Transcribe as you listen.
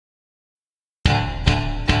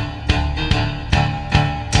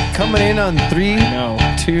coming in on 3,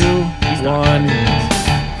 2, 1.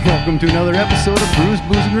 Welcome to another episode of Brews,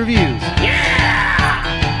 Booze, and Reviews.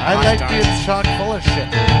 Yeah! I like being chock full of shit.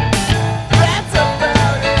 That's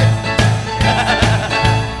about it.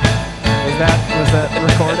 Was that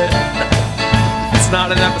recorded? It's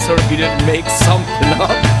not an episode if you didn't make something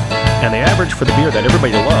up. And the average for the beer that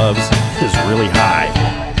everybody loves is really high.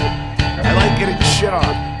 I like getting shit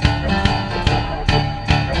on.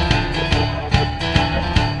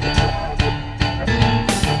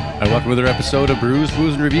 Welcome to another episode of Brews,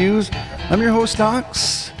 Booze, and Reviews. I'm your host,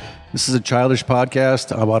 Knox. This is a childish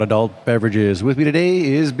podcast about adult beverages. With me today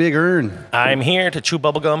is Big Ern. I'm here to chew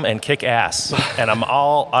bubblegum and kick ass, and I'm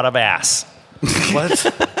all out of ass. What?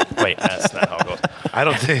 Wait, that's not how it goes. I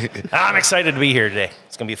don't think. I'm excited to be here today.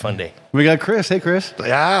 It's going to be a fun day. We got Chris. Hey, Chris.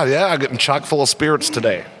 Yeah, I'm getting chock full of spirits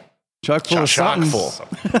today. Chock full of Chock something.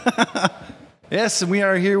 full. Yes, and we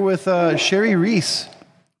are here with Sherry Reese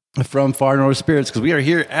from Far North Spirits, because we are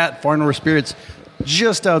here at Far North Spirits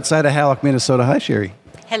just outside of Hallock, Minnesota. Hi, Sherry.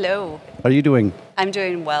 Hello. How are you doing? I'm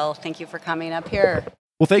doing well. Thank you for coming up here.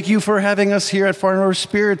 Well, thank you for having us here at Far North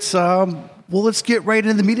Spirits. Well, let's get right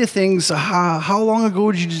into the meat of things. How long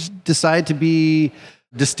ago did you just decide to be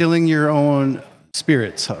distilling your own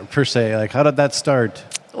spirits, per se? Like, how did that start?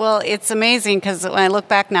 Well, it's amazing because when I look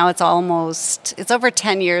back now, it's over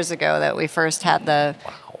 10 years ago that we first had the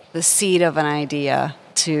seed of an idea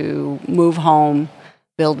to move home,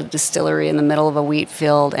 build a distillery in the middle of a wheat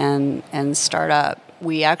field, and start up.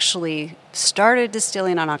 We actually started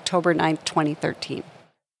distilling on October 9th, 2013.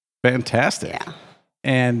 Fantastic. Yeah.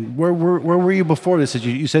 And where were you before this?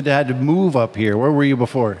 You said you had to move up here. Where were you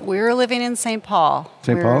before? We were living in St. Paul.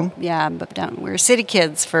 St. Paul? Yeah, but we were city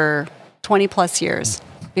kids for 20 plus years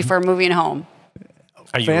before moving home.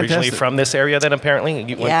 Are you Fantastic. originally from this area then, apparently?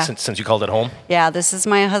 Yeah. Since you called it home? Yeah, this is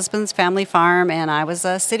my husband's family farm, and I was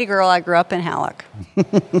a city girl. I grew up in Hallock.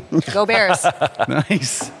 Go Bears.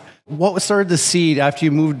 Nice. What started the seed after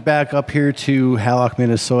you moved back up here to Hallock,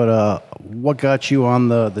 Minnesota? What got you on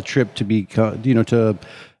the trip to be, to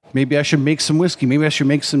maybe I should make some whiskey, maybe I should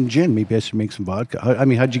make some gin, maybe I should make some vodka?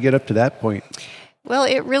 How'd you get up to that point? Well,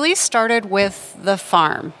 it really started with the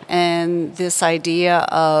farm and this idea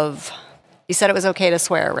of, you said it was okay to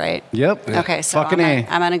swear, right? Yep. Okay, so Fucking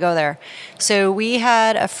I'm going to go there. So we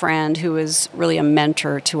had a friend who was really a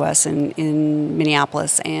mentor to us in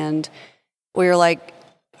Minneapolis, and we were like,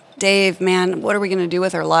 Dave, man, what are we going to do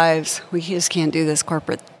with our lives? We just can't do this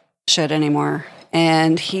corporate shit anymore.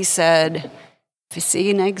 And he said, if you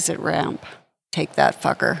see an exit ramp, take that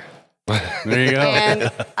fucker. There you go.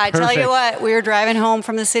 And I tell you what, we were driving home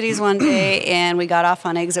from the cities one day, and we got off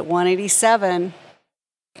on exit 187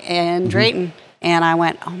 in Drayton. And I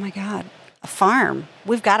went, oh my God, a farm.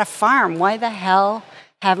 We've got a farm. Why the hell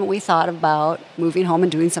haven't we thought about moving home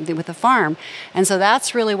and doing something with the farm? And so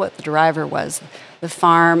that's really what the driver was, the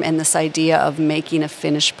farm and this idea of making a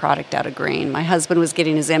finished product out of grain. My husband was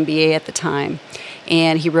getting his MBA at the time,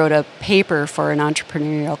 and he wrote a paper for an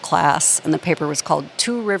entrepreneurial class, and the paper was called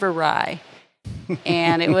Two River Rye.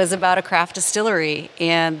 And it was about a craft distillery,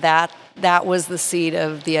 and that was the seed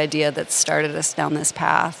of the idea that started us down this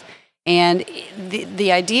path. And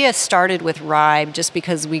the idea started with rye just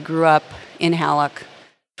because we grew up in Hallock,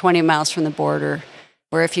 20 miles from the border,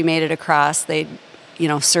 where if you made it across, they'd,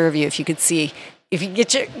 serve you. If you could see, if you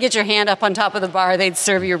get your hand up on top of the bar, they'd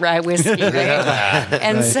serve you rye whiskey, right?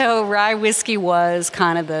 And right. So rye whiskey was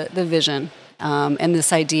kind of the vision, and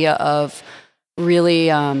this idea of really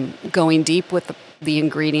going deep with the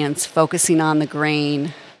ingredients, focusing on the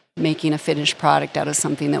grain, making a finished product out of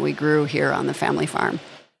something that we grew here on the family farm.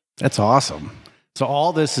 That's awesome. So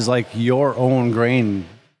all this is like your own grain.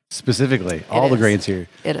 Specifically, all the grains here.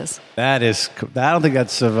 It is. I don't think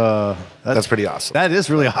that's pretty awesome. That is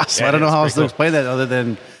really awesome. I don't know how else to explain that other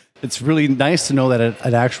than it's really nice to know that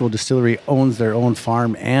an actual distillery owns their own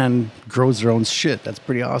farm and grows their own shit. That's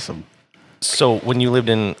pretty awesome. So when you lived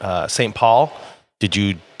in St. Paul, did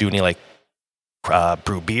you do any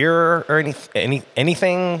brew beer or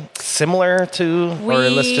anything similar to?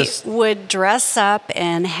 We would dress up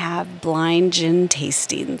and have blind gin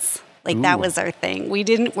tastings. That was our thing.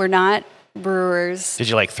 We're not brewers. Did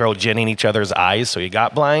you throw gin in each other's eyes so you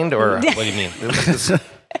got blind, or what do you mean?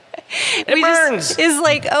 It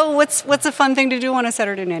burns. What's a fun thing to do on a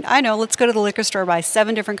Saturday night? I know. Let's go to the liquor store, buy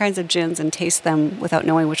 7 different kinds of gins, and taste them without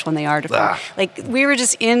knowing which one they are. We were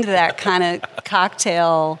just into that kind of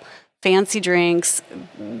cocktail, fancy drinks,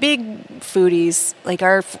 big foodies.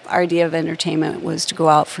 Our idea of entertainment was to go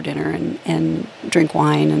out for dinner and drink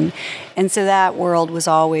wine, and so that world was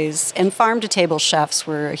always, and farm to table chefs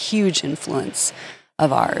were a huge influence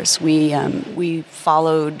of ours. We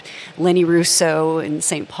followed Lenny Russo in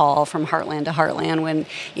St. Paul from Heartland to Heartland when,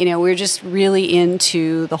 we were just really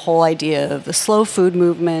into the whole idea of the slow food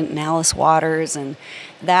movement and Alice Waters, and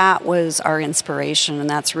that was our inspiration, and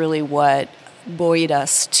that's really what buoyed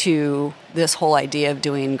us to this whole idea of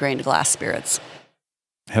doing grain to glass spirits.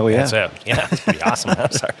 Hell yeah. That's it. Yeah, it's pretty awesome.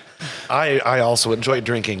 I'm sorry. I also enjoy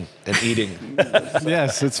drinking and eating.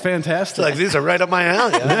 Yes, it's fantastic. Like, these are right up my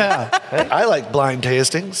alley. Yeah. I like blind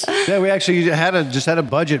tastings. Yeah, we actually just had a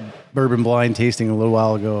budget bourbon blind tasting a little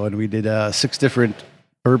while ago, and we did 6 different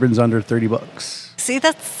bourbons under $30. See,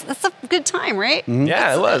 that's a good time, right?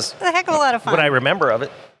 Yeah, it was. It's a heck of a lot of fun. What I remember of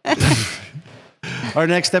it. Our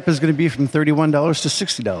next step is going to be from $31 to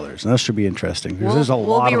 $60. And that should be interesting. Because there's a We'll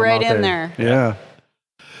lot be of them right out in there. there. Yeah.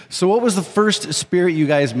 So what was the first spirit you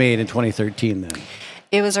guys made in 2013 then?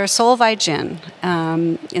 It was our Solvay gin.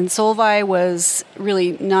 And Solvay was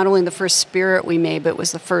really not only the first spirit we made, but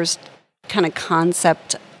was the first kind of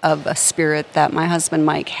concept of a spirit that my husband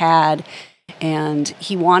Mike had. And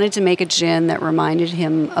he wanted to make a gin that reminded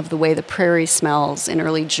him of the way the prairie smells in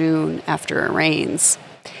early June after it rains.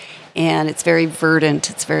 And it's very verdant,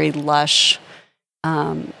 it's very lush.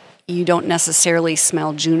 You don't necessarily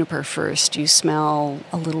smell juniper first. You smell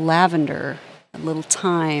a little lavender, a little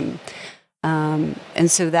thyme. And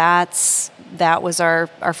so that was our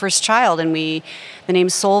first child. And the name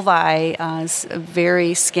Solvay is a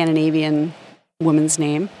very Scandinavian woman's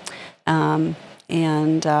name. And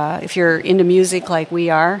if you're into music like we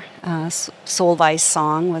are, Solvay's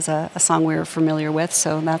song was a song we were familiar with,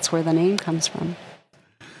 so that's where the name comes from.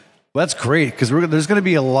 Well, that's great because there's going to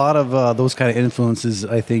be a lot of those kind of influences,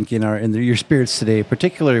 I think, in your spirits today,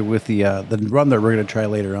 particularly with the rum that we're going to try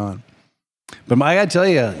later on. But I got to tell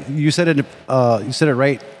you, you said it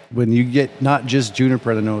right when you get not just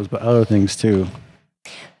juniper on the nose, but other things too.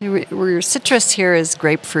 Your citrus here is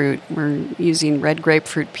grapefruit. We're using red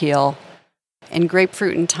grapefruit peel, and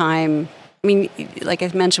grapefruit and thyme. I mean, like I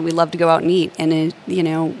mentioned, we love to go out and eat, and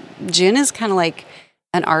gin is kind of like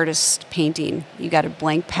an artist painting. You got a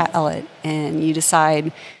blank palette and you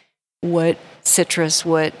decide what citrus,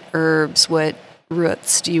 what herbs, what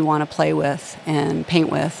roots do you want to play with and paint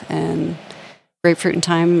with, and grapefruit and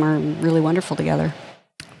thyme are really wonderful together.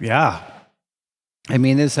 Yeah. I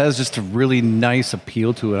mean, this has just a really nice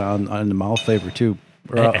appeal to it on the mouth flavor too,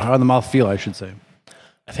 or on the mouth feel, I should say.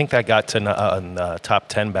 I think that got to in the top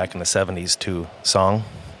 10 back in the 70s too, song,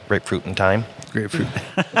 Grapefruit and Thyme. Grapefruit.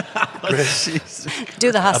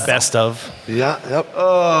 Do the A hustle. best of. Yeah, yep.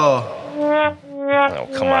 Oh. Oh,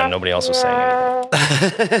 come on, nobody else was saying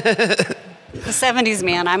anything. The 70s,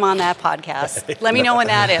 man. I'm on that podcast. Let me know when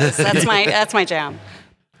that is. That's my jam.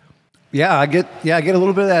 Yeah, I get a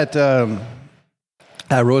little bit of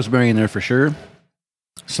that rosemary in there for sure.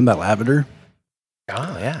 Some of that lavender.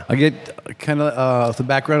 Oh, yeah. I get kind of the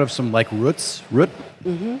background of some like root.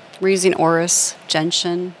 Mm-hmm. We're using orris,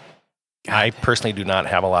 gentian. I personally do not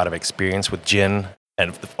have a lot of experience with gin.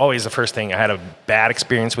 And always the first thing, I had a bad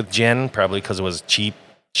experience with gin, probably because it was cheap,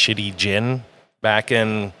 shitty gin back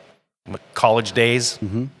in college days.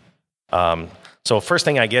 Mm-hmm. So first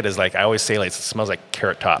thing I get is like, I always say like, it smells like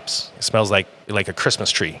carrot tops. It smells like a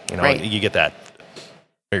Christmas tree. Right. You get that.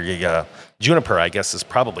 Or juniper, I guess, is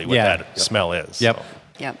probably what that smell is. Yep. So.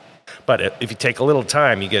 Yep. But if you take a little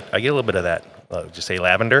time, I get a little bit of that. Did you say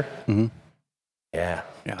lavender? Mm-hmm. Yeah.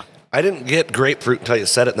 Yeah. I didn't get grapefruit until you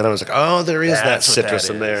said it, and then I was like, oh, there is that That's what citrus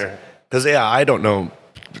that in is. there. Because, I don't know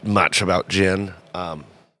much about gin.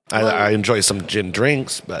 I enjoy some gin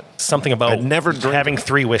drinks, but Something about I'd never drink having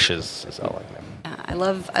 3 wishes is all I know.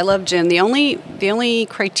 I love gin. The only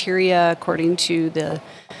criteria according to the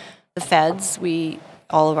feds,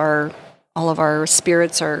 all of our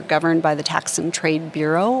spirits are governed by the Tax and Trade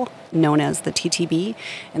Bureau, known as the TTB,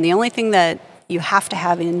 and the only thing that you have to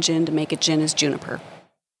have in gin to make a gin is juniper.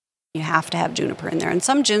 You have to have juniper in there, and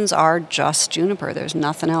some gins are just juniper. There's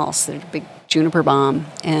nothing else. There's a big juniper bomb,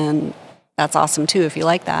 and that's awesome too if you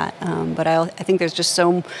like that. But I think there's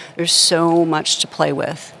so much to play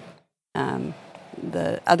with.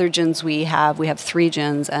 The other gins we have 3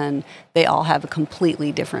 gins, and they all have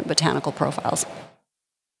completely different botanical profiles.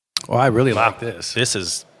 Well, I really like this. This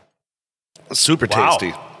is super wow.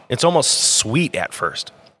 tasty. It's almost sweet at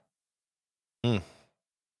first.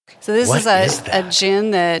 So this What is is a that?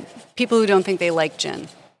 gin that people who don't think they like gin.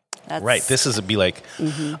 That's, Right. This is be like,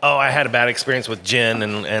 oh, I had a bad experience with gin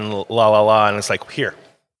and la la la, and it's like, here,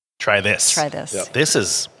 try this. Try this. Yep. This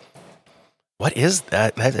is what is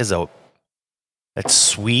that? That's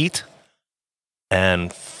sweet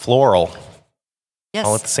and floral Yes.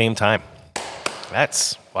 all at the same time.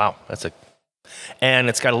 That's wow. That's a and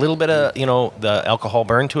it's got a little bit of the alcohol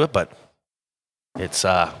burn to it, but it's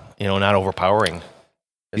not overpowering.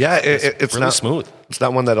 It's really not smooth. It's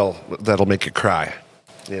not one that'll make you cry.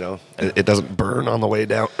 It doesn't burn on the way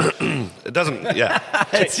down. It doesn't. Yeah,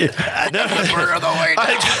 It's it doesn't burn on the way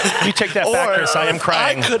down. You take that back, Chris. I am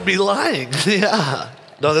crying. I could be lying. Yeah.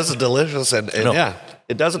 No, this is delicious, and No. yeah,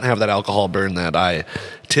 it doesn't have that alcohol burn that I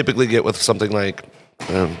typically get with something like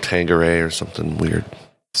Tanqueray or something weird.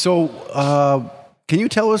 So, can you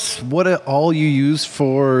tell us what all you use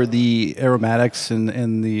for the aromatics and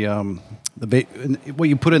what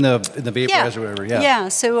you put in the vaporizer or whatever? Yeah.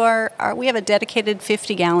 So we have a dedicated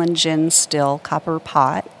 50-gallon gin still copper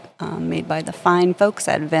pot made by the fine folks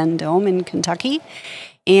at Vendome in Kentucky.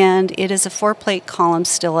 And it is a 4-plate column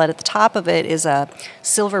still. At the top of it is a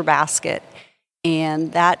silver basket.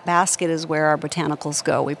 And that basket is where our botanicals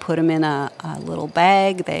go. We put them in a little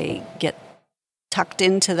bag. They get tucked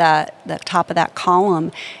into the top of that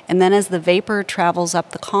column. And then as the vapor travels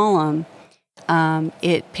up the column,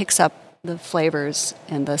 it picks up the flavors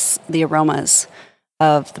and the aromas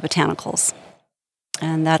of the botanicals.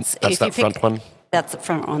 And that's that front one? That's the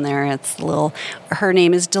front one there. It's her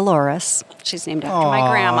name is Dolores. She's named after my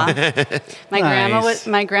grandma.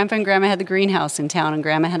 My grandpa and grandma had the greenhouse in town, and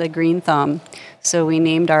grandma had a green thumb. So we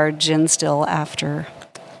named our gin still after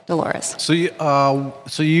Dolores. So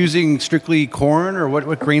you're using strictly corn, or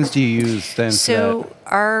what grains do you use then? So for that?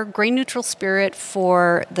 our grain neutral spirit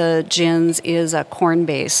for the gins is a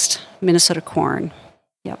corn-based Minnesota corn.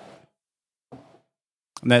 Yep.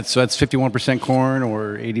 And that's 51% corn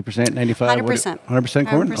or 80%, 95? 100%. 100%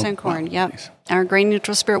 corn? 100% corn, wow, yep. nice. Our grain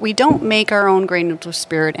neutral spirit. We don't make our own grain neutral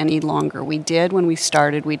spirit any longer. We did when we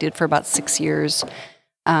started. We did for about 6 years.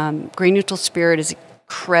 Grain neutral spirit is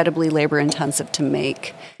incredibly labor intensive to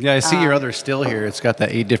make. Yeah, I see your other still here. It's got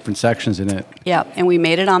that 8 different sections in it. Yeah, and we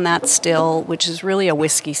made it on that still, which is really a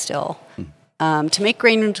whiskey still. To make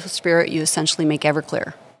grain neutral spirit, you essentially make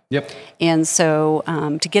Everclear. Yep. And so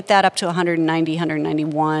to get that up to 190,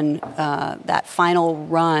 191, that final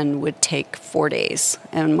run would take 4 days.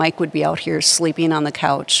 And Mike would be out here sleeping on the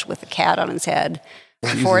couch with a cat on his head for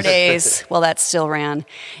 4 days while that still ran.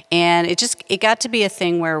 And it got to be a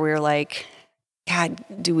thing where we were like, God,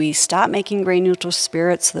 do we stop making grain neutral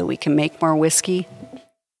spirit so that we can make more whiskey?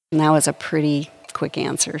 And that was a pretty quick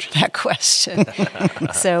answer to that question.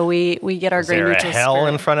 So we get our grain neutral spirit. Is there a hell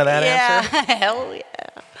in front of that answer? Yeah, hell yeah.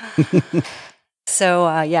 So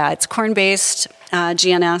it's corn-based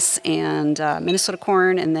GNS and Minnesota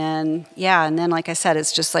corn, and then like I said,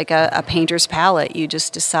 it's just like a painter's palette. You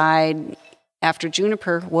just decide after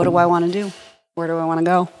juniper, what do I want to do? Where do I want to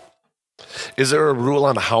go? Is there a rule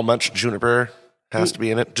on how much juniper has to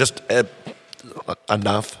be in it? Just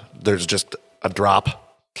enough? There's just a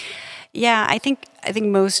drop? Yeah, I think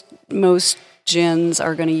most gins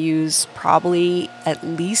are going to use probably at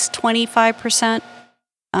least 25%.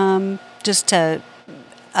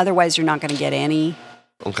 Otherwise you're not going to get any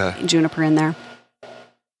juniper in there.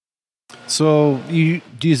 So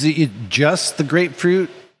is it just the grapefruit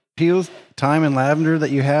peels, thyme, and lavender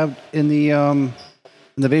that you have in the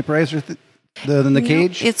vaporizer, in the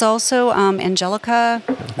cage? It's also angelica,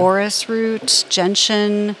 orris root,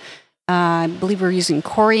 gentian. I believe we're using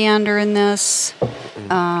coriander in this.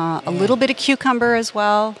 A little bit of cucumber as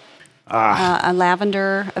well. A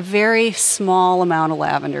lavender, a very small amount of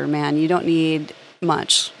lavender, man. You don't need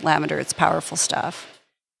much lavender. It's powerful stuff.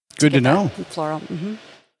 Good to know. Floral. Mm-hmm.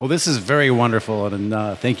 Well, this is very wonderful, and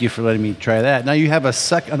thank you for letting me try that. Now you have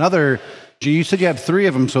another. You said you have 3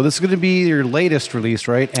 of them, so this is going to be your latest release,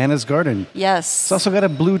 right? Anna's Garden. Yes. It's also got a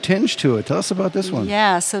blue tinge to it. Tell us about this one.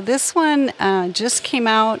 Yeah, so this one just came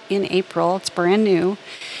out in April. It's brand new,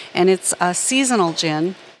 and it's a seasonal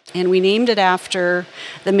gin. And we named it after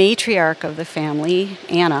the matriarch of the family,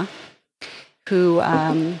 Anna, who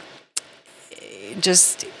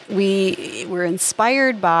we were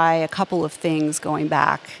inspired by a couple of things going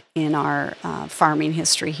back in our farming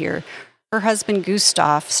history here. Her husband,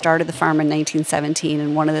 Gustav, started the farm in 1917,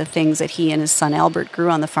 and one of the things that he and his son Albert grew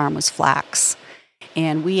on the farm was flax.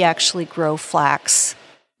 And we actually grow flax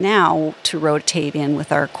now to rotate in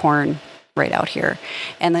with our corn right out here.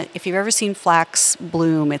 And if you've ever seen flax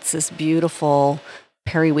bloom, it's this beautiful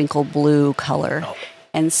periwinkle blue color. Oh.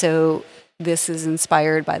 And so this is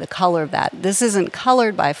inspired by the color of that. This isn't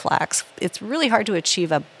colored by flax. It's really hard to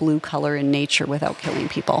achieve a blue color in nature without killing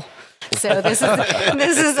people. So this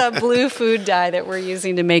is a blue food dye that we're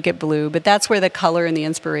using to make it blue, but that's where the color and the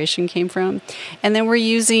inspiration came from. And then we're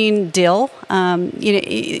using dill. If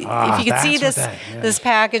you can see that's what this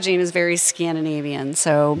packaging is very Scandinavian.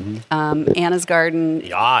 So Anna's Garden.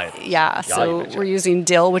 Yeah. So we're using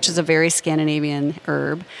dill, which is a very Scandinavian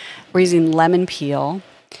herb. We're using lemon peel.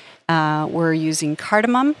 We're using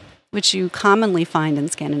cardamom, which you commonly find in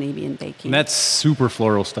Scandinavian baking. And that's super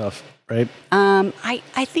floral stuff, right?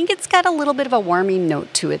 I think it's got a little bit of a warming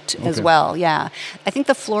note to it as well. Yeah, I think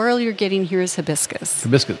the floral you're getting here is hibiscus.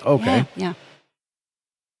 Hibiscus. Okay. Yeah.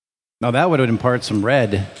 Now that would impart some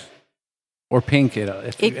red or pink. And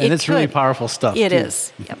it's really could. powerful stuff. It too.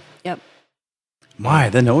 is. Yep. My,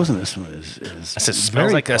 the nose in this one is It smells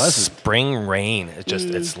very like pleasant. a spring rain. It's just,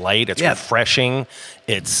 it's light, it's Yeah. refreshing,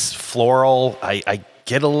 it's floral. I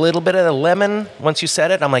get a little bit of the lemon once you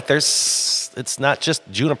said it. I'm like, it's not just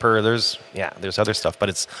juniper. There's other stuff, but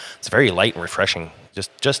it's very light and refreshing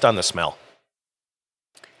just on the smell.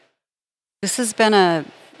 This has been a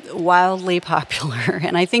wildly popular,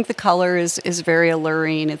 and I think the color is very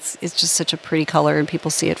alluring. It's just such a pretty color, and people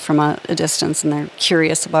see it from a distance, and they're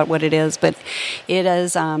curious about what it is. But it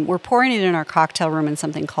is. We're pouring it in our cocktail room in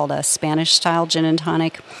something called a Spanish-style gin and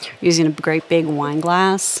tonic, using a great big wine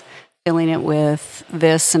glass, filling it with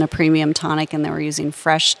this and a premium tonic, and then we're using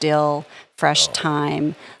fresh dill, fresh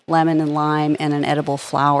thyme, lemon and lime, and an edible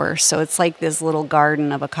flower. So it's like this little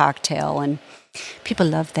garden of a cocktail, and people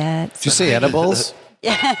love that. Did you say edibles?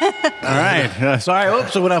 Yeah. All right. Sorry.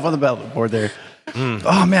 Oops, I went off on the board there.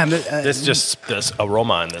 Oh man, This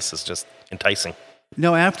aroma on this is just enticing.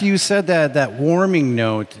 no. After you said that warming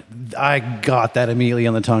note, I got that immediately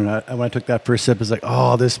on the tongue. When I took that first sip, it's like,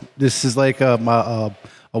 oh, this is like a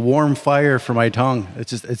warm fire for my tongue.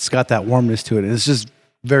 It's got that warmness to it. It's just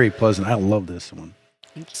very pleasant. I love this one.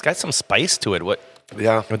 It's got some spice to it. What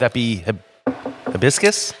Yeah. would that be?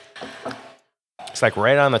 Hibiscus? It's like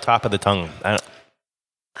right on the top of the tongue.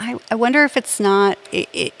 I wonder if it's not.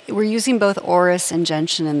 We're using both orris and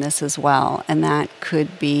gentian in this as well, and that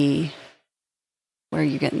could be where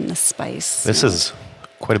you're getting the spice. This is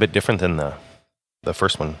quite a bit different than the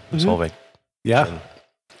first one, Solveig. Yeah.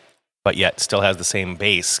 But yet still has the same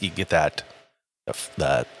base. You get that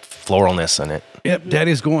floralness in it. Yep.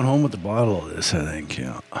 Daddy's going home with the bottle of this, I think.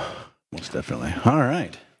 Yeah. Most definitely. All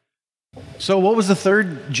right. So, what was the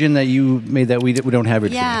third gin that you made that we don't have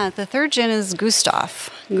it? Yeah, the third gin is Gustav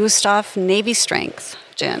Navy Strength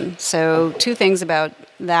gin. So, two things about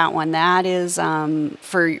that one. That is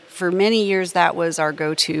for many years that was our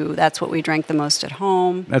go-to. That's what we drank the most at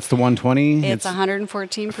home. That's the 120. It's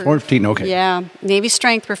 114 proof. 14. Okay. Yeah, Navy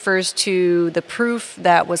Strength refers to the proof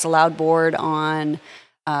that was allowed board on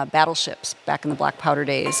battleships back in the black powder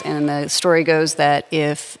days. And the story goes that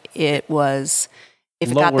if it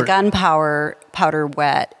got the gunpowder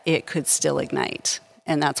wet, it could still ignite.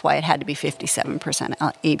 And that's why it had to be 57%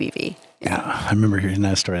 ABV. Yeah, I remember hearing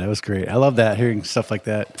that story. That was great. I love that, hearing stuff like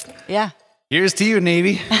that. Yeah. Here's to you,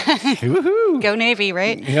 Navy. Woohoo. Go Navy,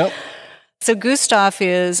 right? Yep. So Gustav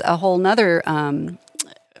is a whole nother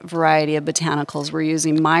variety of botanicals. We're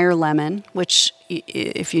using Meyer lemon, which,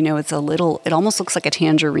 if you know, it almost looks like a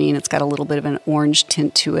tangerine. It's got a little bit of an orange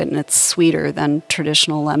tint to it, and it's sweeter than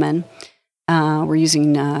traditional lemon. We're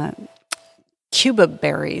using Cuba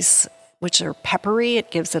berries, which are peppery.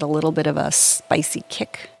 It gives it a little bit of a spicy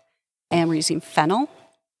kick. And we're using fennel.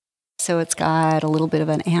 So it's got a little bit of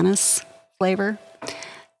an anise flavor.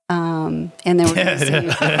 And then we're using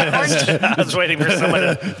orange. I was waiting for someone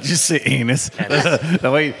to... Just say anus.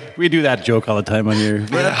 No, we do that joke all the time on here.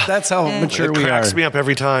 That's how mature It we are. cracks me up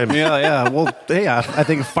every time. Yeah. Well, hey, I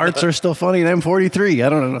think farts are still funny, and I'm 43. I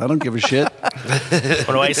don't give a shit.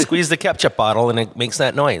 When I squeeze the ketchup bottle and it makes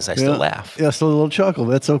that noise, I still laugh. Yeah, still a little chuckle.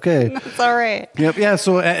 That's okay. It's all right. Yep. Yeah.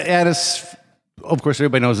 So anise, of course,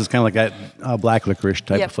 everybody knows it's kind of like that black licorice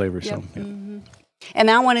type of flavor. Yep. So. Yeah. And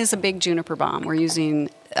that one is a big juniper bomb. We're using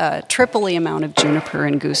triple the amount of juniper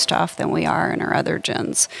in Gustav than we are in our other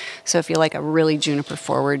gins. So if you like a really juniper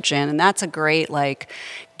forward gin, and that's a great like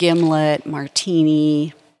gimlet,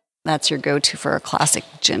 martini, that's your go-to for a classic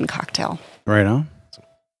gin cocktail. Right on.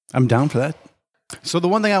 I'm down for that. So the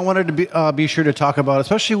one thing I wanted to be sure to talk about,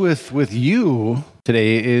 especially with you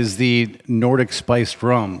today, is the Nordic spiced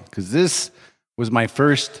rum, because this was my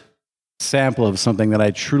first sample of something that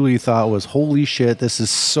I truly thought was, holy shit, this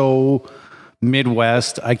is so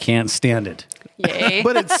Midwest, I can't stand it. Yay.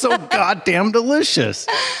 But it's so goddamn delicious.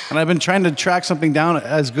 And I've been trying to track something down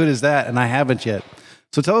as good as that, and I haven't yet.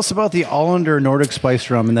 So tell us about the Allender Nordic Spice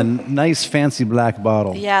Rum and the nice fancy black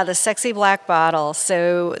bottle. Yeah, the sexy black bottle.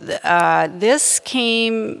 So this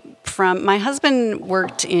came from my husband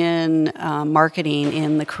worked in marketing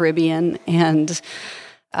in the Caribbean and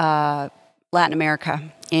Latin America.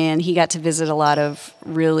 And he got to visit a lot of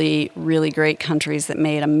really, really great countries that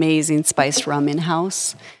made amazing spiced rum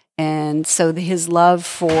in-house. And so his love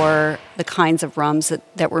for the kinds of rums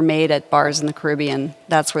that were made at bars in the Caribbean,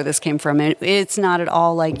 that's where this came from. And it's not at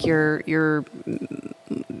all like your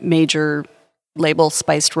major label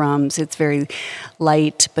spiced rums. It's very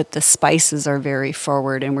light, but the spices are very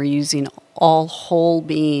forward. And we're using all whole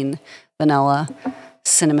bean, vanilla,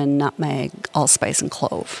 cinnamon, nutmeg, allspice, and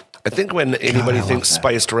clove. I think when anybody thinks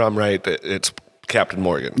spiced rum, right, it's Captain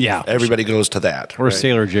Morgan. Yeah. Everybody goes to that. Or right?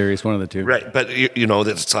 Sailor Jerry's, one of the two. Right. But, you know,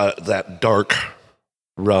 it's that dark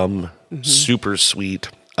rum, super sweet.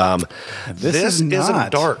 This is isn't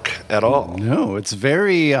not. dark at all. No, it's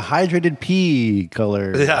very hydrated pea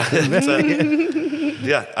color.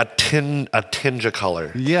 Yeah. A tinge of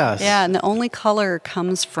color. Yes. Yeah, and the only color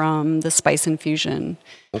comes from the spice infusion.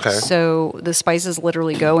 Okay. So the spices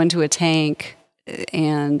literally go into a tank,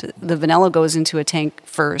 and the vanilla goes into a tank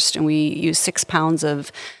first, and we use 6 pounds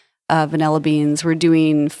of vanilla beans. We're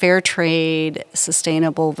doing fair trade,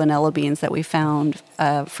 sustainable vanilla beans that we found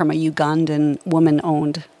from a Ugandan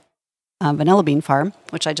woman-owned vanilla bean farm,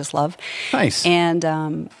 which I just love. Nice.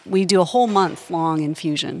 And we do a whole month-long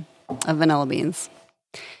infusion of vanilla beans.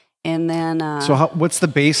 And then So what's the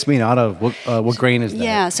base made out of? What grain is that?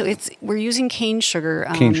 yeah, so we're using cane sugar.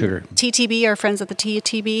 Cane sugar. TTB, our friends at the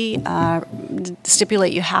TTB,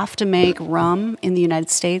 stipulate you have to make rum in the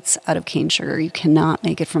United States out of cane sugar. You cannot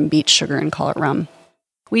make it from beet sugar and call it rum.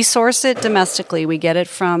 We source it domestically. We get it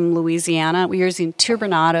from Louisiana. We're using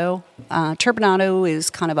turbinado. Turbinado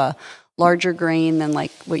is kind of a larger grain than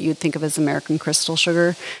like what you'd think of as American crystal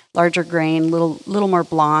sugar. Larger grain, little more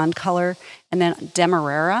blonde color. And then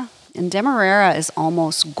Demerara. And Demerara is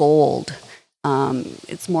almost gold.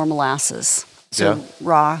 It's more molasses. So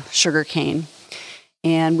raw sugar cane.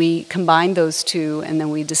 And we combine those two, and then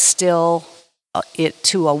we distill it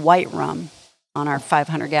to a white rum on our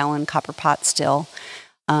 500-gallon copper pot still.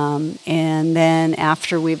 And then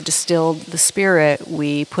after we've distilled the spirit,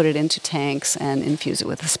 we put it into tanks and infuse it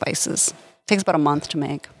with the spices. It takes about a month to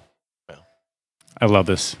make. I love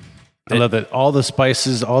this. I love that. All the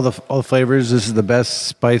spices, all the flavors. This is the best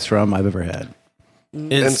spice rum I've ever had.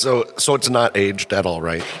 And so it's not aged at all,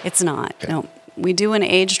 right? It's not. No. We do an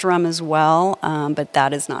aged rum as well, but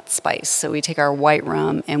that is not spice. So we take our white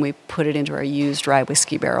rum and we put it into our used rye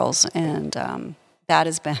whiskey barrels, and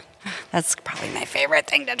that's probably my favorite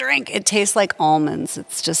thing to drink. It tastes like almonds.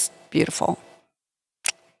 It's just beautiful.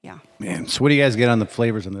 Yeah. Man, so what do you guys get on the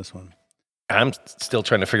flavors on this one? I'm still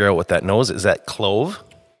trying to figure out what that nose is. That clove?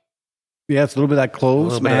 Yeah, it's a little bit of that A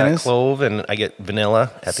cloves, little bit of that mayonnaise. clove, and I get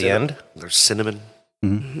vanilla at the end. There's cinnamon.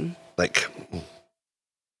 Like,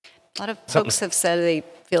 A lot of folks have said they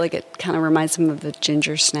feel like it kind of reminds them of the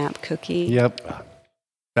ginger snap cookie. Yep.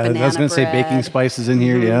 I was Banana going to say baking bread. spices in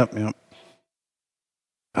here. Yep.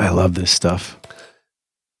 I love this stuff.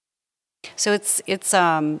 So it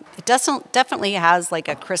definitely has like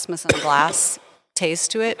a Christmas in a glass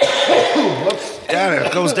taste to it. yeah,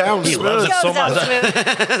 it goes down He loves smooth. it so Goes much.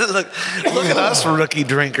 down smooth. Look at us rookie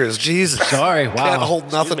drinkers. Jesus. Sorry. Wow. Can't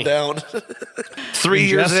hold nothing down. 3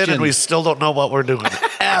 years in Ingestion. and we still don't know what we're doing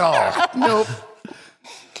at all. Nope.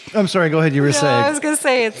 I'm sorry. Go ahead. You were I saying. was going to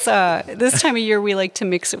say it's this time of year we like to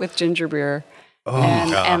mix it with ginger beer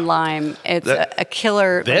and lime. It's a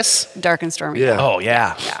killer. This? Dark and stormy. Yeah. Oh,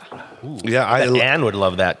 yeah. Yeah, Anne would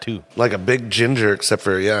love that too. like a big ginger, except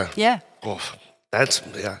for Yeah. Oh, that's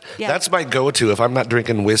Yeah. That's my go-to. If I'm not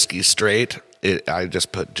drinking whiskey straight, I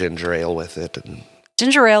just put ginger ale with it. And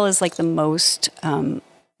Ginger ale is like the most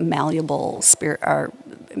malleable spirit or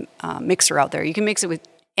mixer out there. You can mix it with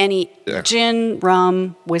any gin,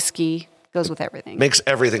 rum, whiskey. Goes with everything. makes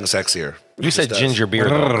everything sexier. You said ginger beer,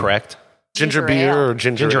 though, correct? Ginger Ginger beer ale. or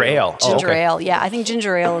ginger Ale. Oh, Ginger okay. ale, yeah. I think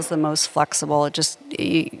ginger ale is the most flexible. It just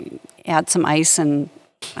you add some ice and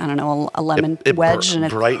I don't know a lemon It wedge and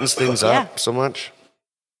it brightens things Yeah. up so much.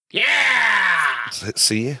 Yeah.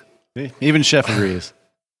 See? Even Chef agrees.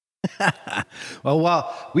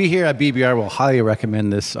 Well, we here at BBR will highly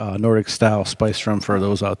recommend this Nordic style spice rum for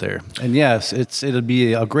those out there. And yes, it'll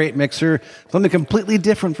be a great mixer, something completely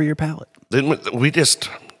different for your palate. Then we just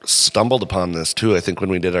stumbled upon this too. I think when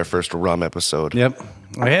we did our first rum episode. Yep.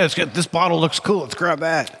 Oh, yeah, this bottle looks cool. Let's grab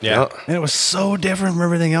that. Yeah. And it was so different from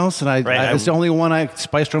everything else. And it's the only one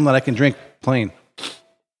spice rum that I can drink plain.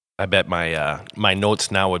 I bet my notes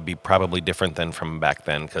now would be probably different than from back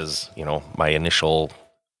then because, my initial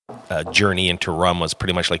journey into rum was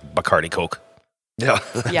pretty much like Bacardi Coke. Yeah.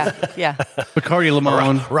 Yeah. Bacardi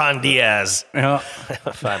Limon. Ron Diaz, Yeah.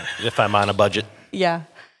 if I'm on a budget. Yeah.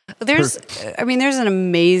 There's an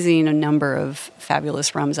amazing number of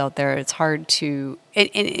fabulous rums out there. It's hard to,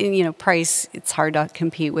 and price, it's hard to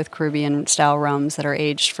compete with Caribbean style rums that are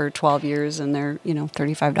aged for 12 years and they're,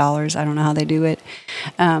 $35. I don't know how they do it.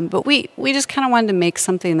 But we just kind of wanted to make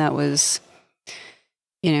something that was,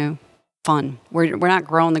 fun. We're not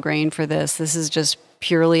growing the grain for this. This is just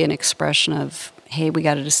purely an expression of, hey, we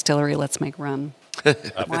got a distillery, let's make rum.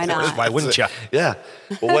 Why not? Why wouldn't you? Yeah.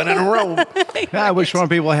 Well, when in Rome. Yeah, I wish more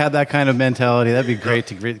people had that kind of mentality. That'd be great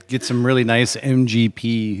to get some really nice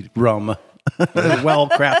MGP rum,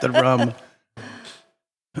 well-crafted rum.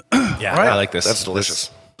 Yeah, I like this. That's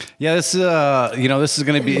delicious. Yeah, this is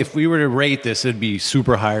going to be, if we were to rate this, it'd be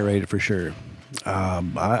super high rated for sure.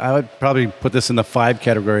 I would probably put this in the 5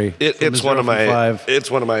 category. It's one of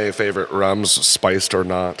my favorite rums, spiced or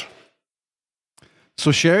not.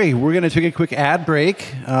 So Sherry, we're going to take a quick ad break,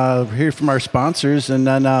 hear from our sponsors, and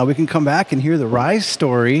then we can come back and hear the rye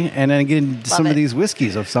story, and then get into some of these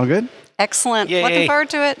whiskeys. Does that sound good? Excellent. Yay. Looking forward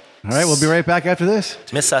to it. All right, we'll be right back after this.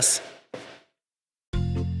 Miss us.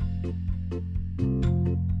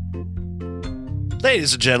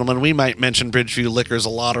 Ladies and gentlemen, we might mention Bridgeview Liquors a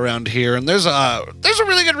lot around here, and there's a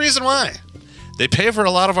really good reason why. They pay for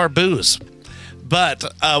a lot of our booze. But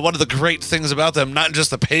one of the great things about them, not just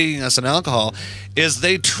the paying us in alcohol, is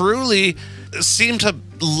they truly seem to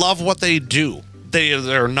love what they do.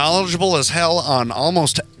 They're knowledgeable as hell on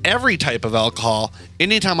almost every type of alcohol.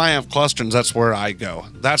 Anytime I have questions, that's where I go.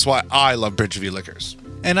 That's why I love Bridgeview Liquors.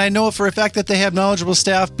 And I know for a fact that they have knowledgeable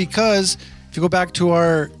staff because if you go back to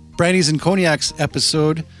our Brandies and Cognacs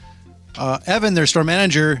episode, Evan, their store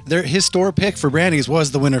manager, his store pick for Brandies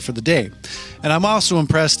was the winner for the day. And I'm also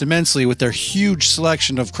impressed immensely with their huge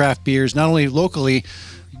selection of craft beers, not only locally,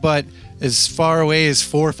 but as far away as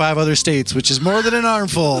 4 or 5 other states, which is more than an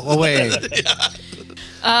armful away.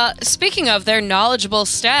 Speaking of their knowledgeable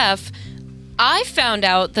staff, I found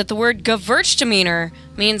out that the word Gewürztraminer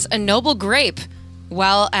means a noble grape.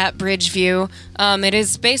 While at Bridgeview, it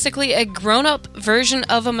is basically a grown-up version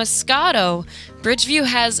of a Moscato. Bridgeview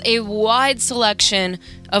has a wide selection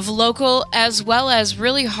of local as well as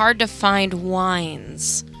really hard-to-find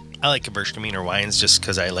wines. I like Gewürztraminer wines just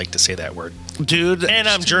because I like to say that word. Dude. And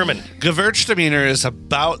I'm German. Gewürztraminer is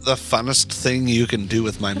about the funnest thing you can do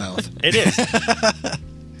with my mouth. It is.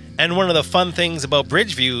 And one of the fun things about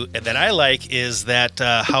Bridgeview that I like is that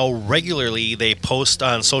how regularly they post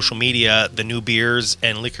on social media the new beers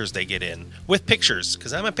and liquors they get in with pictures.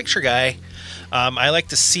 Because I'm a picture guy. I like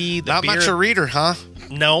to see the Not beer. much a reader, huh?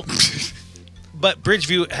 No. But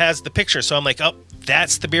Bridgeview has the picture. So I'm like, oh,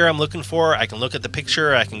 that's the beer I'm looking for. I can look at the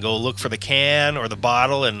picture. I can go look for the can or the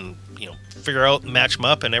bottle and figure out and match them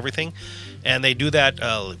up and everything. And they do that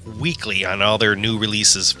weekly on all their new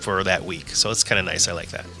releases for that week. So it's kind of nice. I like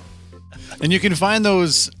that. And you can find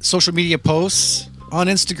those social media posts on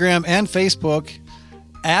Instagram and Facebook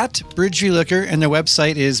at Bridgeview Liquor, and their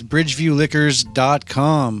website is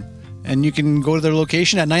bridgeviewliquors.com. And you can go to their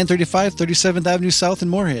location at 935 37th Avenue South in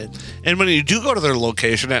Moorhead. And when you do go to their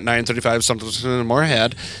location at 935 something in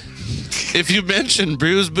Moorhead, if you mention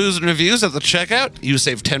Brews, Booze, and Reviews at the checkout, you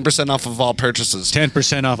save 10% off of all purchases.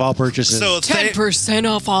 10% off all purchases. So 10%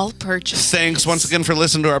 off all purchases. Thanks once again for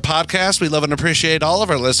listening to our podcast. We love and appreciate all of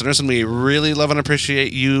our listeners, and we really love and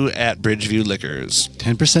appreciate you at Bridgeview Liquors.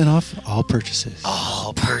 10% off all purchases.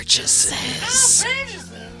 All purchases.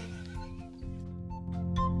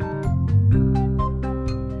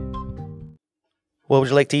 What would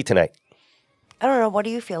you like to eat tonight? I don't know. What are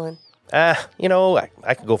you feeling? I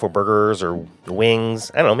could go for burgers or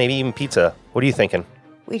wings. I don't know, maybe even pizza. What are you thinking?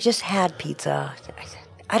 We just had pizza.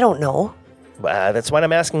 I don't know. That's why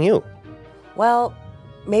I'm asking you. Well,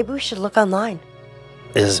 maybe we should look online.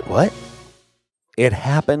 Is what? It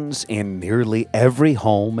happens in nearly every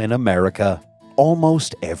home in America,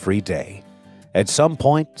 almost every day. At some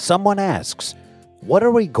point, someone asks, "What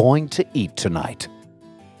are we going to eat tonight?"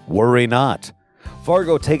 Worry not.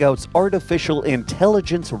 Fargo Takeout's artificial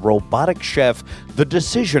intelligence robotic chef, the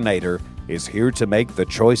Decisionator, is here to make the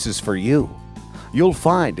choices for you. You'll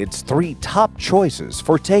find its 3 top choices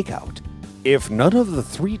for takeout. If none of the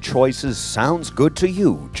 3 choices sounds good to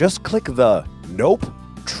you, just click the Nope,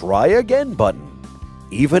 Try Again button.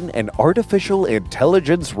 Even an artificial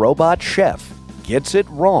intelligence robot chef gets it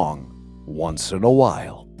wrong once in a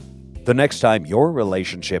while. The next time your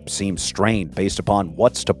relationship seems strained based upon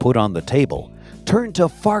what's to put on the table, turn to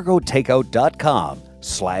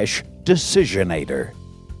fargotakeout.com/Decisionator.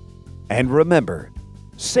 And remember,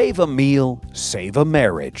 save a meal, save a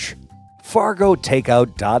marriage.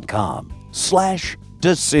 fargotakeout.com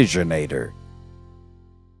www.thebrandywine.com/Decisionator.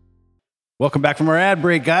 Welcome back from our ad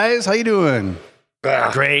break, guys. How you doing?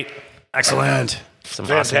 Great. Excellent. Some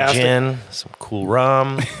Fantastic. awesome gin, some cool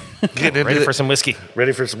rum. Ready for some whiskey.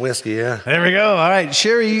 Ready for some whiskey, yeah. There we go. All right,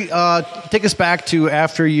 Sherry, take us back to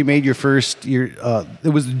after you made your first. It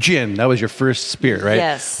was gin. That was your first spirit, right?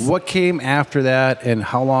 Yes. What came after that, and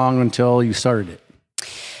how long until you started it?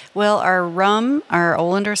 Well, our rum, our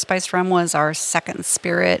Olander spiced rum, was our second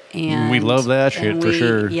spirit, and We love that shit, and for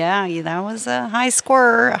sure. Yeah, that was a high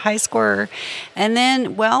scorer. And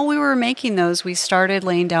then, while we were making those, we started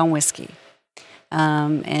laying down whiskey.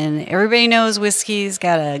 And everybody knows whiskey's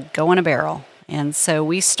got to go in a barrel, and so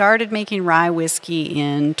we started making rye whiskey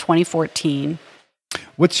in 2014.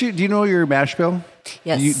 Do you know your mash bill?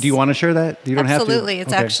 Yes. Do you want to share that? You don't Absolutely. have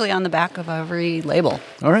to. It's Okay. actually on the back of every label.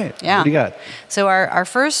 All right. Yeah. What do you got? So our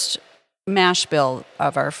first mash bill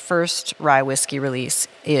of our first rye whiskey release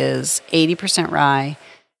is 80% rye,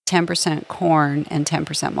 10% corn, and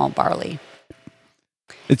 10% malt barley.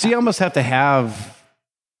 You almost have to have,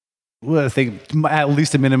 well, I think at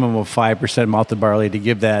least a minimum of 5% malted barley to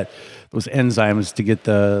give those enzymes to get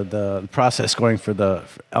the process going for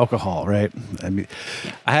alcohol, right? I mean,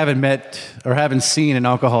 I haven't seen an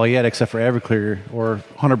alcohol yet, except for Everclear or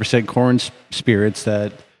 100% corn spirits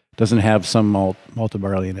that doesn't have some malted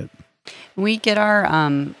barley in it. We get our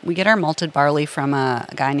malted barley from a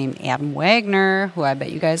guy named Adam Wagner, who I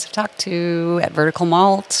bet you guys have talked to at Vertical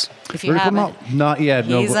Malt. If you Vertical haven't, malt? Not yet.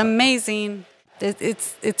 No. he's amazing.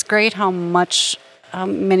 It's great how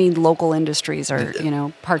many local industries are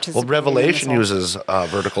participating. Well, Revelation in this whole- uses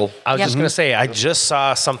vertical. I was Yep. just going to say, I just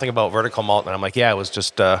saw something about vertical malt, and I'm like, yeah, it was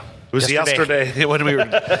just It was yesterday when we were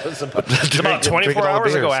about 24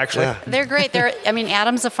 hours ago, actually. Yeah. They're great.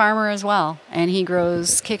 Adam's a farmer as well, and he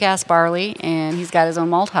grows kick-ass barley, and he's got his own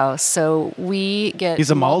malt house. So we get He's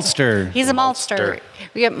a maltster. He's a maltster.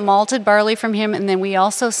 We get malted barley from him, and then we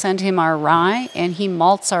also send him our rye, and he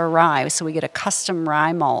malts our rye. So we get a custom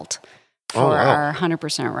rye malt for our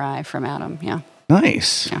 100% rye from Adam. Yeah.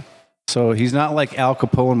 Nice. Yeah. So he's not like Al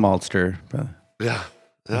Capone maltster. But Yeah.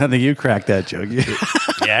 I think you cracked that joke.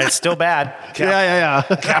 Yeah, it's still bad. Yeah.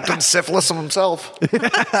 Captain Syphilis himself.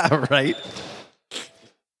 Right.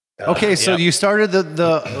 Okay, so Yep. you started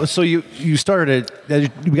you started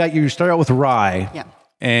out with rye. Yeah.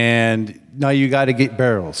 And now you got to get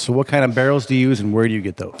barrels. So what kind of barrels do you use, and where do you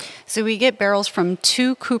get those? So we get barrels from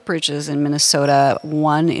two cooperages in Minnesota.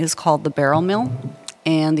 One is called the Barrel Mill,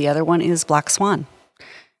 and the other one is Black Swan.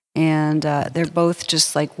 And they're both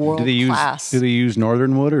just like world class. Do they use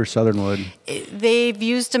northern wood or southern wood? They've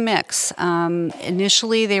used a mix.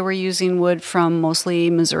 Initially, they were using wood from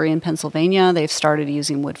mostly Missouri and Pennsylvania. They've started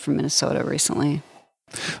using wood from Minnesota recently.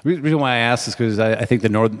 The reason why I ask is because I think the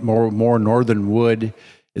more northern wood,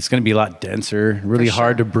 it's going to be a lot denser, really For sure.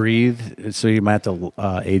 hard to breathe. So you might have to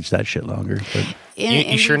age that shit longer. But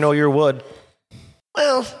You sure know your wood.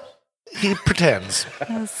 Well, he pretends.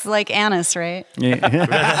 It's like anise, right?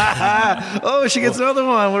 yeah. Oh, she gets another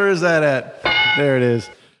one. Where is that at? There it is.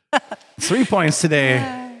 3 points today.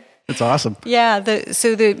 That's awesome. Yeah. Our for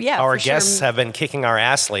sure. guests have been kicking our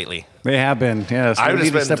ass lately. They have been. Yes. I've we need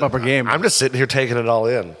just to been- step up our game. I'm just sitting here taking it all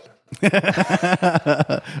in.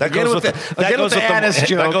 That goes with the anise that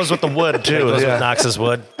joke. goes with the wood It too. goes Yeah. with Knox's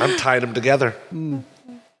wood. I'm tying them together.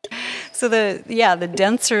 So the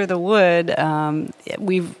denser the wood,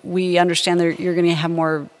 we understand that you're going to have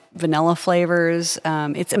more vanilla flavors.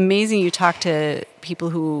 It's amazing. You talk to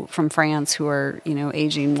people from France who are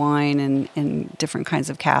aging wine in different kinds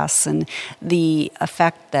of casks, and the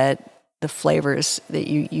effect that the flavors that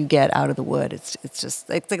you get out of the wood. It's just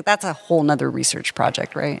like that's a whole nother research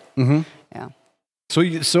project, right? Mm-hmm. Yeah.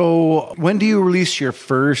 So when do you release your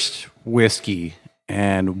first whiskey,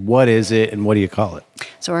 and what is it, and what do you call it?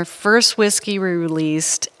 So our first whiskey we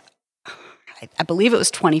released, I believe it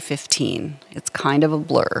was 2015. It's kind of a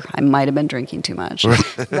blur. I might have been drinking too much.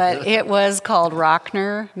 But it was called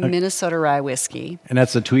Rockner Minnesota Rye Whiskey. And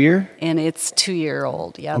that's a 2-year? And it's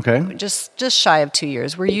 2-year-old. Yeah. Okay. Just shy of 2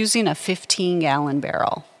 years. We're using a 15-gallon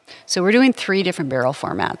barrel. So we're doing 3 different barrel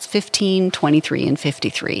formats, 15, 23, and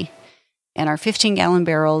 53. And our 15-gallon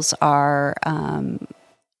barrels are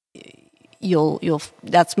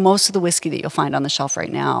that's most of the whiskey that you'll find on the shelf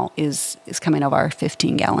right now is coming out of our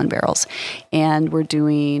 15-gallon barrels. And we're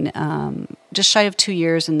doing just shy of 2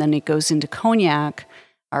 years, and then it goes into cognac.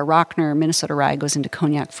 Our Rockner Minnesota Rye goes into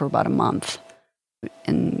cognac for about a month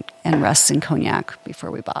and rests in cognac before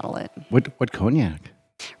we bottle it. What cognac?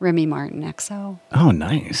 Remy Martin XO. Oh,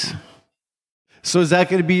 nice. So is that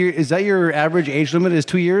going to be? Is that your average age limit? Is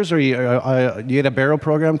 2 years, or you get a barrel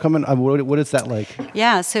program coming? What is that like?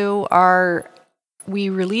 Yeah, so we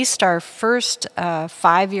released our first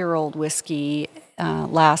 5-year-old whiskey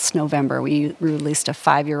last November. We released a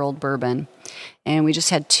 5-year-old bourbon, and we just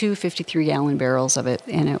had 2 53-gallon barrels of it,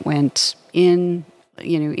 and it went in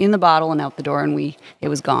the bottle and out the door, and it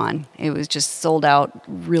was gone. It was just sold out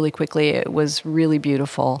really quickly. It was really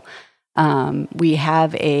beautiful. We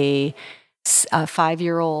have a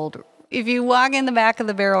 5-year-old. If you walk in the back of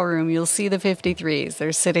the barrel room, you'll see the 53s.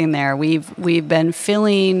 They're sitting there. We've been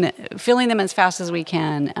filling them as fast as we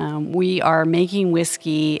can. We are making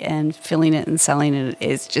whiskey and filling it and selling it.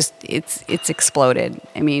 It's exploded.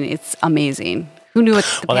 I mean, it's amazing. Who knew it?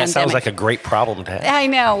 Well, that sounds like a great problem to have. I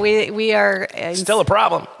know. We are still a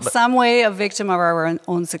problem. Some way a victim of our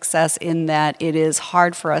own success in that it is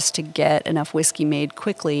hard for us to get enough whiskey made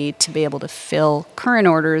quickly to be able to fill current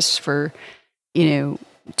orders for,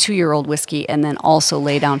 2-year-old whiskey and then also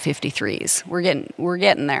lay down 53s. We're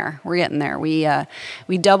getting there. We're getting there.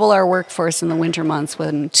 We double our workforce in the winter months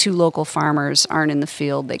when 2 local farmers aren't in the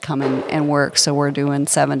field. They come in and work. So we're doing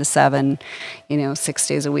 7 to 7, 6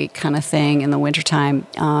 days a week kind of thing in the wintertime.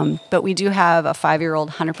 But we do have a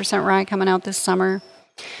 5-year-old 100% rye coming out this summer.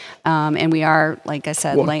 And we are, like I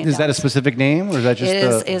said, laying is that a specific name, or is that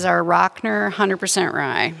just is our Rockner 100%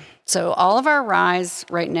 rye. So all of our ryes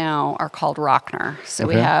right now are called Rockner. So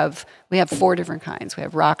we have 4 different kinds. We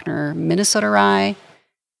have Rockner Minnesota rye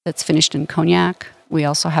that's finished in cognac. We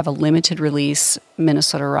also have a limited release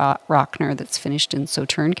Minnesota Rockner that's finished in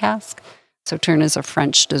Sauterne cask. Sauterne is a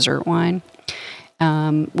French dessert wine.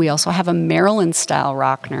 We also have a Maryland style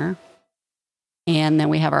Rockner. And then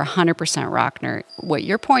we have our 100% Rockner. What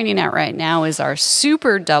you're pointing at right now is our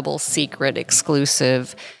super double secret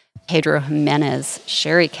exclusive Pedro Jimenez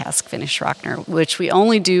sherry cask finish Rockner, which we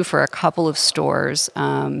only do for a couple of stores.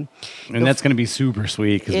 And that's going to be super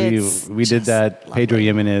sweet because we did that lovely. Pedro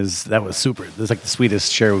Jimenez. That was super. That's like the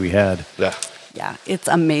sweetest sherry we had. Yeah, it's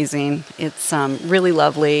amazing. It's really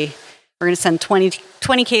lovely. We're going to send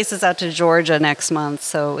 20 cases out to Georgia next month.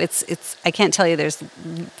 So it's I can't tell you there's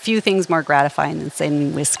few things more gratifying than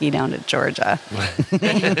sending whiskey down to Georgia.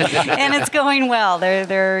 And it's going well.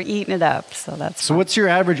 They're eating it up. So that's So what's your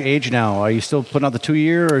average age now? Are you still putting out the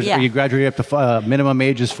 2-year, or are you graduating up to minimum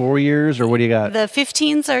age is 4 years, or what do you got? The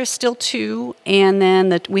 15s are still 2, and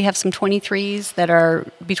then we have some 23s that are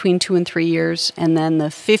between 2 and 3 years, and then the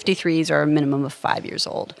 53s are a minimum of 5 years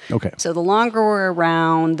old. Okay. So the longer we're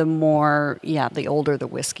around, the more, the older the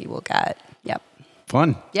whiskey will get. Yep.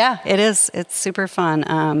 Fun. Yeah, it is. It's super fun.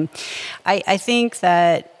 I think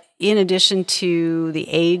that in addition to the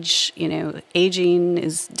age, aging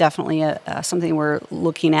is definitely something we're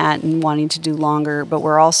looking at and wanting to do longer, but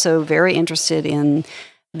we're also very interested in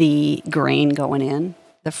the grain going in,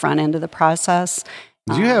 the front end of the process.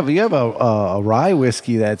 You have a rye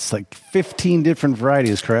whiskey that's like 15 different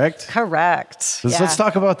varieties, correct? Correct. Let's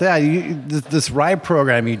talk about that. This rye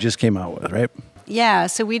program you just came out with, right? Yeah,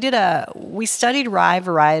 so we studied rye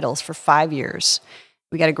varietals for 5 years.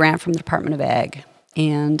 We got a grant from the Department of Ag,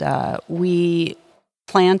 and we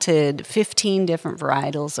planted 15 different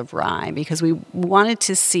varietals of rye because we wanted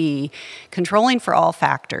to see, controlling for all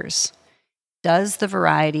factors, does the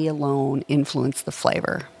variety alone influence the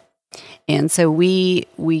flavor? And so we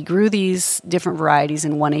grew these different varieties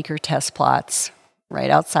in 1-acre test plots right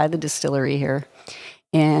outside the distillery here.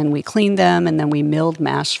 And we cleaned them, and then we milled,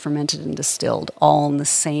 mashed, fermented, and distilled all in the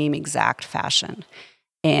same exact fashion.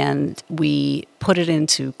 And we put it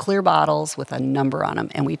into clear bottles with a number on them,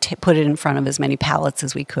 and we put it in front of as many pallets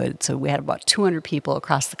as we could. So we had about 200 people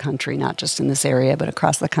across the country, not just in this area, but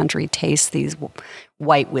across the country, taste these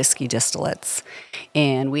white whiskey distillates.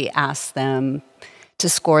 And we asked them to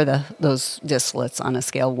score those distillates on a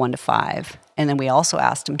scale of 1 to 5. And then we also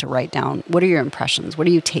asked them to write down, what are your impressions? What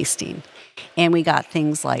are you tasting? And we got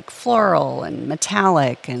things like floral and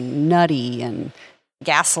metallic and nutty and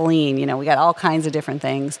gasoline. We got all kinds of different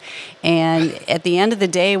things. And at the end of the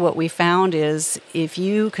day, what we found is if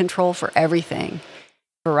you control for everything,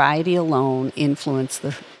 variety alone influences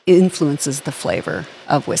the flavor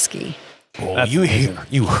of whiskey. Oh,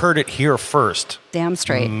 you heard it here first. Damn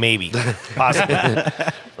straight. Maybe. Possibly.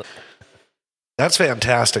 That's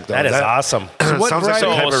fantastic, though. That is awesome. Sounds like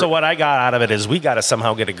so what I got out of it is we got to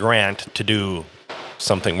somehow get a grant to do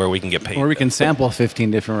something where we can get paid. Or we can sample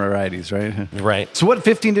 15 different varieties, right? Right. So what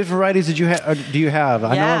 15 different varieties do you have?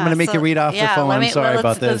 I know I'm going to make you read off the phone. I'm sorry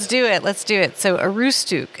about this. Let's do it. So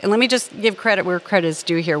Aroostook, and let me just give credit where credit is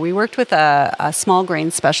due here. We worked with a small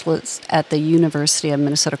grain specialist at the University of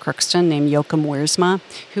Minnesota Crookston named Joachim Wiersma,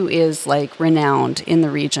 who is like renowned in the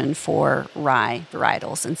region for rye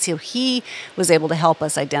varietals. And so he was able to help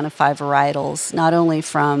us identify varietals not only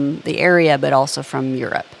from the area but also from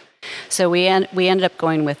Europe. So we ended up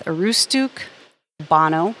going with Aroostook,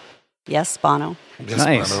 Bono, yes, Bono,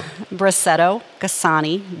 Nice. Brasetto,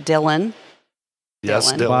 Cassani, Dillon.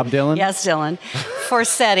 Yes, Dylan. Bob Dylan? Yes, Dillon.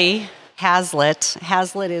 Forsetti, Hazlitt.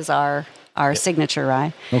 Hazlitt is our signature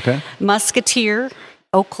rye. Okay. Musketeer,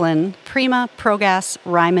 Oakland, Prima, Progas,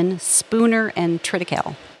 Ryman, Spooner, and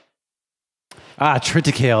Triticale.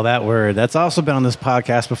 Triticale, that word. That's also been on this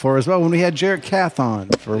podcast before as well when we had Jarrett Kath on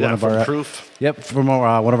for one of our proof. Yep, from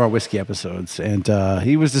one of our whiskey episodes, and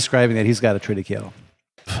he was describing that he's got a Triticale.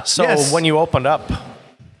 So Yes. when you opened up,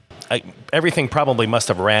 everything probably must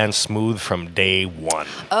have ran smooth from day one.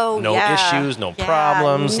 Oh, no yeah. issues, no Yeah,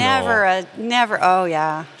 problems. Never. Oh,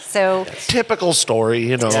 yeah. So Typical story,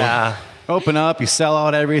 you know. Yeah. Open up, you sell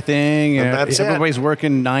out everything, And that's it. everybody's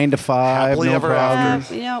working 9 to 5, Happily no ever problems.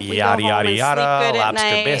 after. we go Yada, home yada, and yada. sleep good at Lobster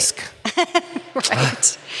night. bisque.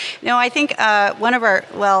 Right. No, I think one of our,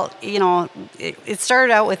 it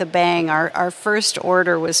started out with a bang. Our first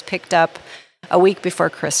order was picked up a week before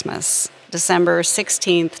Christmas, December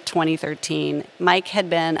 16th, 2013. Mike had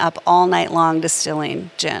been up all night long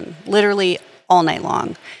distilling gin, literally all night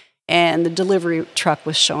long. And the delivery truck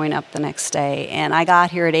was showing up the next day. And I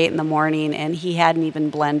got here at 8 in the morning and he hadn't even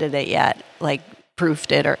blended it yet, like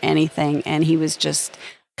proofed it or anything. And he was just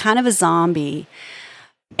kind of a zombie.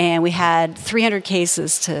 And we had 300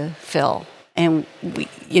 cases to fill. And we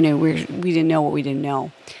didn't know what we didn't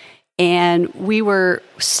know. And we were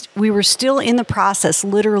still in the process,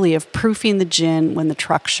 literally, of proofing the gin when the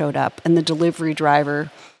truck showed up and the delivery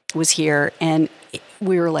driver was here. And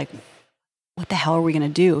we were like, what the hell are we going to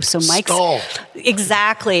do? So Mike's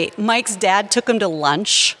dad took him to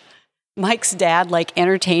lunch. Mike's dad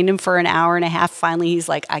entertained him for an hour and a half. Finally, he's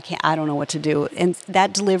like, I don't know what to do. And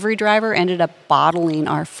that delivery driver ended up bottling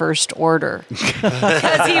our first order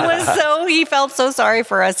because he felt so sorry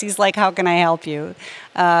for us. He's like, how can I help you?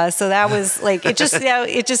 So that was it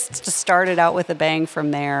just started out with a bang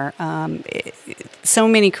from there. So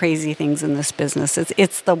many crazy things in this business.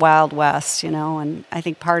 It's the Wild West, and I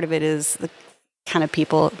think part of it is the kind of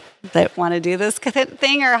people that want to do this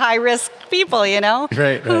thing are high risk people,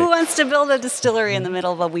 Right. Who wants to build a distillery in the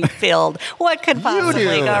middle of a wheat field? What could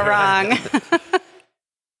possibly go wrong?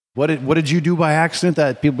 What did you do by accident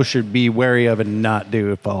that people should be wary of and not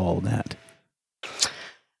do follow that?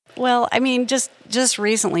 Well, I mean, just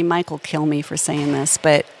recently, Mike will kill me for saying this,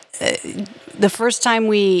 but the first time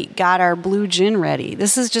we got our blue gin ready,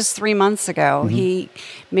 this is just 3 months ago, he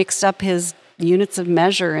mixed up his units of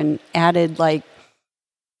measure and added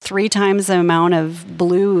 3 times the amount of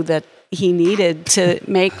blue that he needed to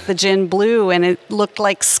make the gin blue, and it looked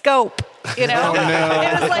like scope. It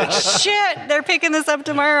was like, shit, they're picking this up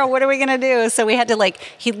tomorrow. What are we going to do? So we had to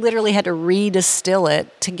he literally had to redistill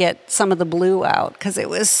it to get some of the blue out because it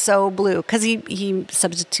was so blue. Because he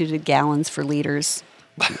substituted gallons for liters.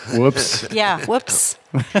 Whoops. Yeah, whoops.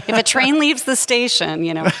 If a train leaves the station,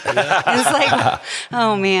 it's like,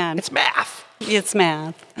 oh man. It's math. It's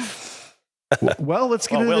math. Well, let's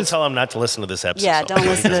get into We'll this. tell him not to listen to this episode. Yeah, don't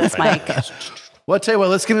listen to this, Mike. Well, I'll tell you what,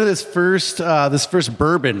 let's get into this first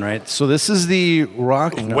bourbon, right? So this is the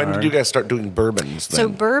Rocknar. When did you guys start doing bourbons then? So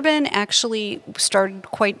bourbon actually started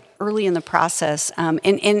quite early in the process. And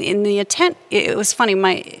in the intent, it was funny,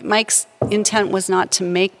 Mike's intent was not to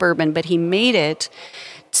make bourbon, but he made it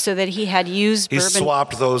so that he had used He bourbon.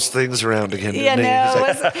 swapped those things around again, Yeah, didn't he? no,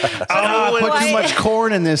 He's it like, was, I put too much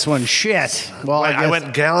corn in this one. Shit. Well, I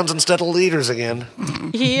went gallons instead of liters again.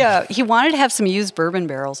 he wanted to have some used bourbon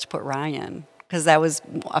barrels to put rye in because that was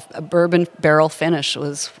a bourbon barrel finish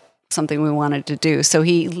was something we wanted to do. So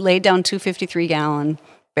he laid down 253-gallon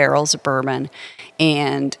barrels of bourbon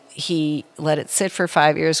and he let it sit for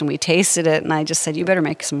 5 years and we tasted it and I just said, you better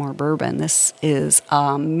make some more bourbon. This is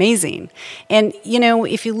amazing. And,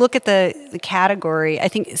 if you look at the category, I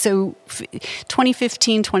think, so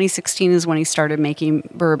 2015, 2016 is when he started making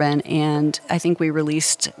bourbon and I think we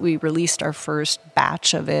released our first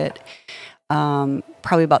batch of it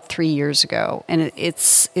probably about 3 years ago, and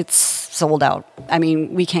it's sold out. I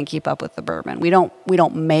mean, we can't keep up with the bourbon. We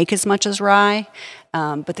don't make as much as rye,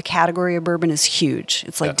 but the category of bourbon is huge.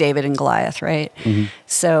 It's like David and Goliath, right? Mm-hmm.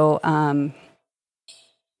 So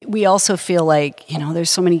we also feel like, there's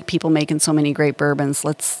so many people making so many great bourbons.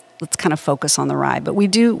 Let's kind of focus on the rye. But we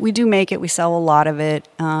do make it. We sell a lot of it.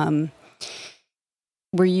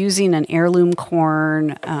 We're using an heirloom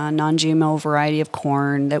corn, non-GMO variety of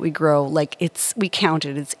corn that we grow. Like we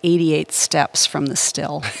counted, it's 88 steps from the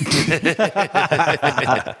still. In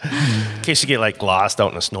case you get like lost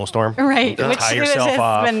out in a snowstorm. Right. Tie Which yourself has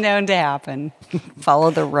off. been known to happen.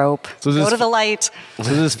 Follow the rope. So Go to the light.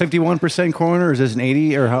 So is this 51% corn or is this an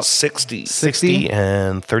 80 or how? 60. 60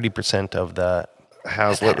 and 30% of the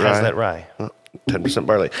Hazlitt rye. rye. 10%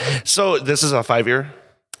 barley. So this is a 5-year?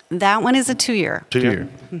 That one is a 2-year. 2-year.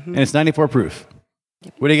 And it's 94 proof.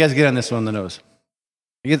 What do you guys get on this one on the nose?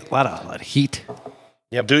 You get a lot of heat.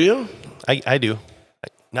 Yep. Do you? I do.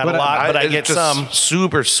 Not But a lot, but I it's get just some.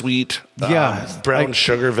 super sweet. Yeah. Brown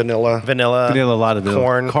sugar, vanilla. Vanilla. You get a lot of it.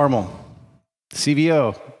 corn. Caramel.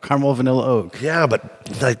 CVO. Caramel vanilla oak. Yeah, but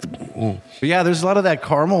like But yeah, there's a lot of that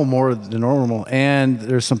caramel more than normal. And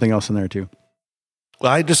there's something else in there too.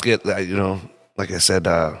 well, I just get that, like I said,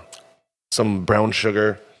 some brown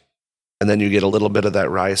sugar, and then you get a little bit of that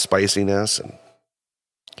rye spiciness. And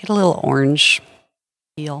Get a little orange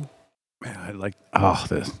peel. Man, I like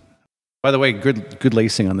this. By the way, good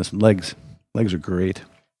lacing on this. Legs are great.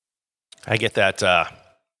 I get that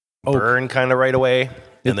burn kind of right away.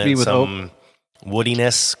 Hit And me then with some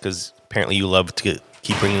woodiness, because apparently you love to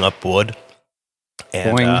keep bringing up wood.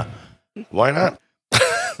 And Boing. why not?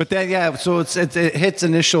 But then, yeah, so it hits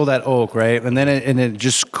initial that oak, right? And then it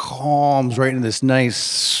just calms right into this nice,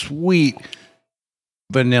 sweet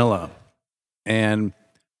vanilla. And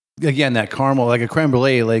again, that caramel, like a creme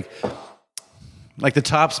brulee, like the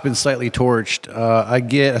top's been slightly torched. I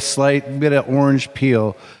get a slight bit of orange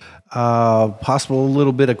peel, possible a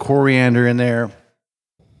little bit of coriander in there.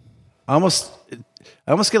 I almost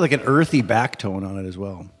get like an earthy back tone on it as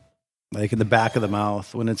well. Like in the back of the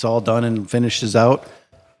mouth when it's all done and finishes out.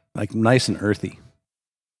 Like nice and earthy.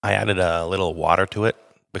 I added a little water to it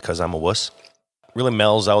because I'm a wuss. Really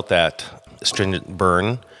mellows out that astringent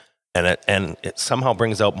burn, and it somehow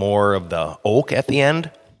brings out more of the oak at the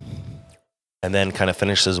end, and then kind of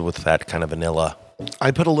finishes with that kind of vanilla.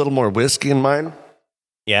 I put a little more whiskey in mine,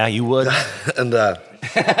 Yeah, you would. and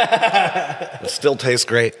it still tastes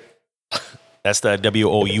great. That's the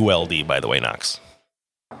WOULD, by the way, Knox.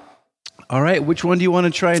 All right, which one do you want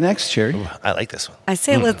to try next, Cherry? I like this one. I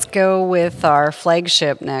say let's go with our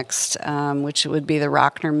flagship next, which would be the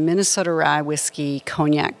Rockner Minnesota Rye Whiskey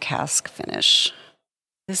Cognac Cask Finish.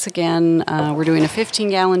 This again, we're doing a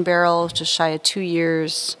 15-gallon barrel, just shy of 2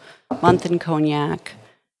 years, month in cognac,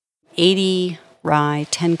 80 rye,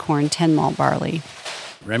 10 corn, 10 malt barley.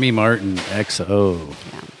 Remy Martin XO.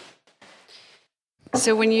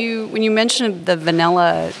 So when you mentioned the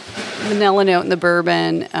vanilla note in the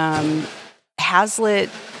bourbon, Hazlitt,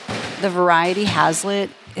 the variety Hazlitt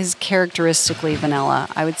is characteristically vanilla.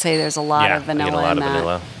 I would say there's a lot of vanilla I get a lot in of that.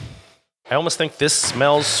 vanilla. I almost think this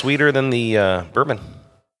smells sweeter than the bourbon.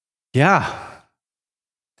 Yeah.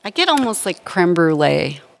 I get almost like creme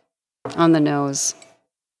brulee on the nose.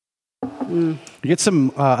 I get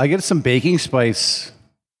some baking spice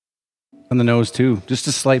on the nose too. Just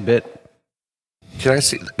a slight bit. Can I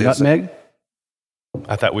see? Nutmeg?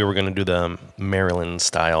 I thought we were going to do the Maryland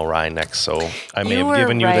style rye next, so I may You have were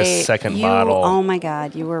given you the right. second You- bottle. Oh my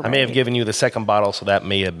God, you were right. I may have given you the second bottle, so that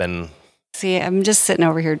may have been. See, I'm just sitting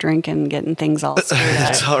over here drinking, getting things all screwed up.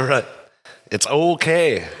 It's all right. It's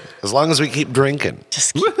okay as long as we keep drinking.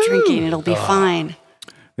 Just keep drinking, it'll be fine.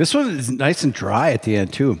 This one is nice and dry at the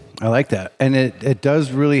end too. I like that. And it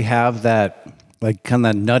does really have that like kind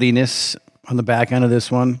of that nuttiness on the back end of this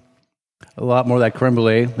one. A lot more of that creme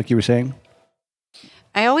brulee, like you were saying.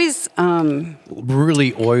 I always,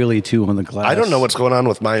 Really oily too on the glass. I don't know what's going on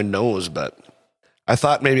with my nose, but I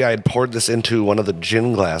thought maybe I had poured this into one of the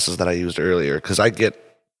gin glasses that I used earlier because I get,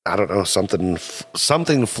 I don't know, something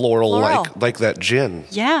floral. like that gin.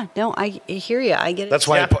 yeah, no, I hear you. I get it. That's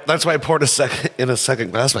why I poured a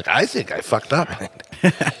second glass. Like I think I fucked up.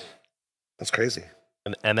 That's crazy.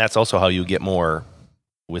 And that's also how you get more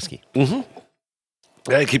whiskey. Yeah,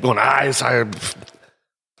 I keep going.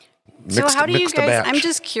 So how do you mixed the guys, batch. I'm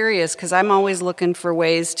just curious because I'm always looking for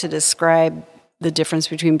ways to describe the difference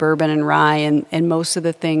between bourbon and rye, and most of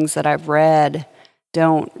the things that I've read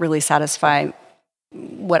don't really satisfy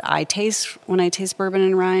what I taste when I taste bourbon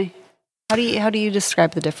and rye. How do you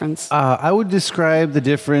describe the difference? I would describe the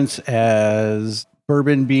difference as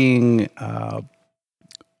bourbon being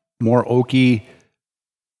more oaky,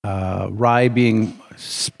 rye being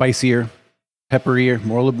spicier, pepperier, a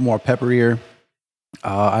little bit more pepperier.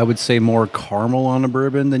 I would say more caramel on a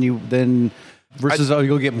bourbon than versus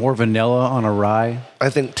you'll get more vanilla on a rye. I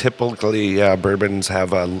think typically bourbons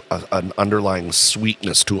have an underlying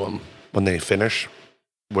sweetness to them when they finish,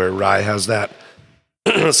 where rye has that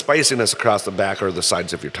spiciness across the back or the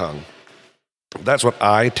sides of your tongue. That's what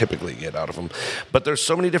I typically get out of them. But there's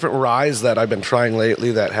so many different ryes that I've been trying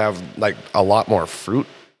lately that have like a lot more fruit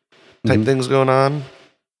type things going on.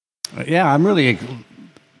 Yeah, I'm really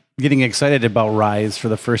getting excited about ryes for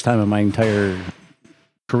the first time in my entire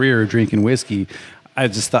career drinking whiskey. I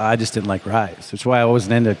just didn't like ryes. That's why I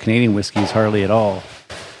wasn't into Canadian whiskeys hardly at all.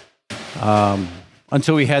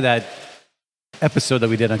 Until we had that episode that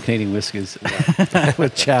we did on Canadian whiskeys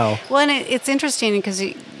with Chow. Well, and it's interesting because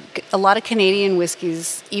a lot of Canadian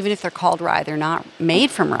whiskeys, even if they're called rye, they're not made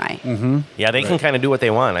from rye. Yeah, they can kind of do what they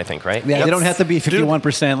want, I think, right? Yeah, they don't have to be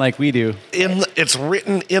 51% like we do. It's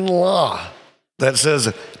written in law that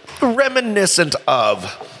says reminiscent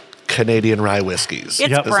of Canadian rye whiskeys.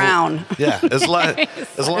 It's brown. As long as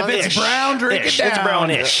it's brown, drink it down. It's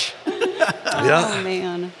brownish. Oh,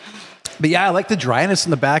 man. But yeah, I like the dryness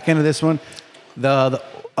in the back end of this one.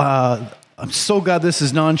 I'm so glad this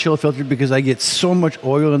is non-chill filtered because I get so much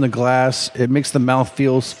oil in the glass. It makes the mouth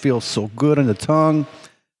feel so good on the tongue.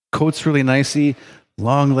 Coats really nicely.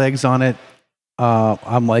 Long legs on it.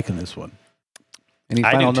 I'm liking this one. Any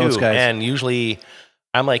final notes, guys? And usually,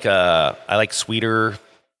 I like sweeter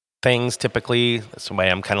things. Typically, that's why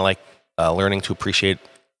I'm kind of like learning to appreciate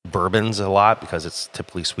bourbons a lot because it's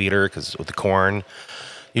typically sweeter because with the corn.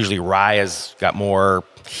 Usually rye has got more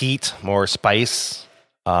heat, more spice,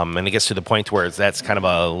 and it gets to the point where that's kind of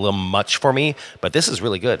a little much for me. But this is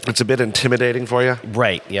really good. It's a bit intimidating for you,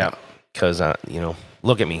 right? Yeah, because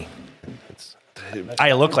look at me.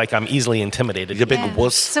 I look like I'm easily intimidated. You big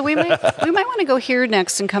wuss. So we might want to go here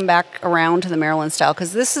next and come back around to the Maryland style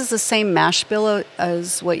because this is the same mash bill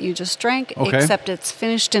as what you just drank, except it's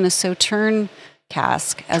finished in a Sauterne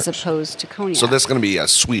cask as opposed to cognac. So this is going to be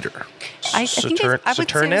sweeter. I think I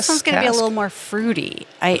would say this one's going to be a little more fruity.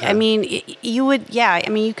 I mean,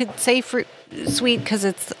 you could say sweet because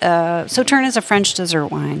it's Sauterne is a French dessert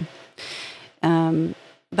wine,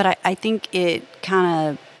 but I think it kind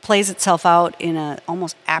of plays itself out in a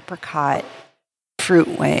almost apricot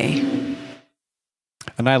fruit way.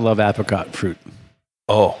 And I love apricot fruit.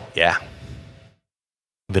 Oh yeah,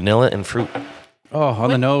 vanilla and fruit. Oh, on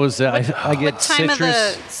the nose, I get what time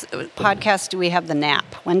citrus. of the podcast do we have the nap?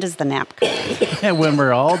 When does the nap come? When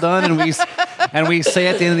we're all done and we say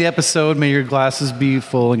at the end of the episode, may your glasses be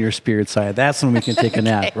full and your spirits high. That's when we can take a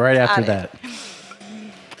nap, right after that.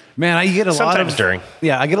 Man, I get a lot of... Sometimes during.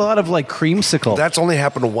 Yeah, I get a lot of like creamsicle. That's only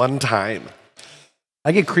happened one time.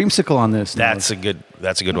 I get creamsicle on this. That's a good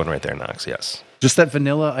one right there, Knox, yes. Just that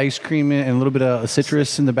vanilla ice cream and a little bit of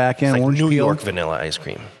citrus in the back end. It's like orange New peel. York vanilla ice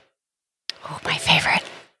cream. Oh, my favorite.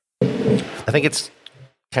 I think it's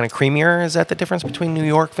kind of creamier. Is that the difference between New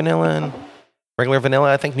York vanilla and regular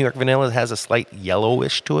vanilla? I think New York vanilla has a slight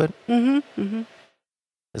yellowish to it. Mm-hmm. Mm-hmm.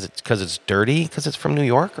 Is it because it's dirty? Because it's from New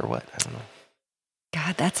York or what? I don't know.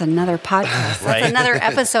 God, that's another podcast. Right? That's another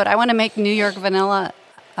episode. I want to make New York vanilla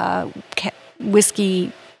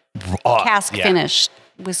whiskey cask finished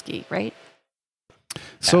whiskey, right?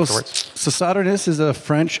 So Sauternus is a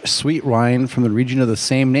French sweet wine from the region of the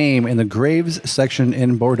same name in the Graves section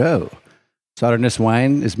in Bordeaux. Sauternus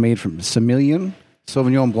wine is made from Semillon,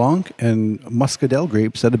 Sauvignon Blanc, and Muscadel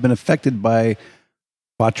grapes that have been affected by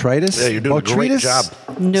botrytis. Yeah, you're doing a great job.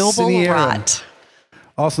 Noble Cinerea, rot.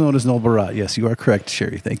 also known as noble rot. Yes, you are correct,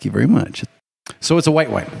 Sherry. Thank you very much. So it's a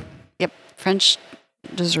white wine. Yep, French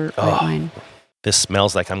dessert white wine. This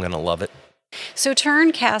smells like I'm going to love it.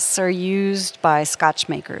 Sauterne casks are used by Scotch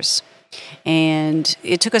makers, and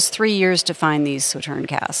it took us 3 years to find these Sauterne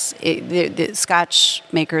casks. The Scotch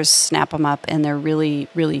makers snap them up, and they're really,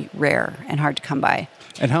 really rare and hard to come by.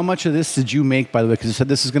 And how much of this did you make, by the way? Because you said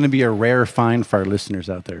this is going to be a rare find for our listeners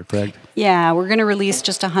out there, correct? Yeah, we're going to release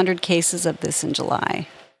just 100 cases of this in July.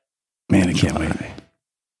 Man, I can't wait.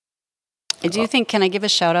 I do think, can I give a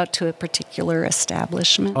shout out to a particular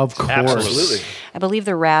establishment? Of course. Absolutely. I believe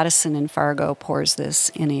the Radisson in Fargo pours this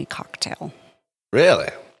in a cocktail. Really?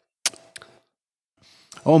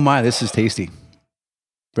 Oh my, this is tasty.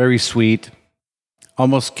 Very sweet.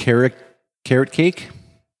 Almost carrot cake.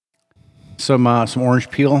 Some orange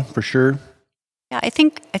peel for sure. Yeah, I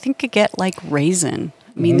think you get like raisin.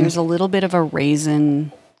 I mean, there's a little bit of a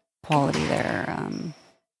raisin quality there.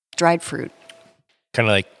 Dried fruit. Kind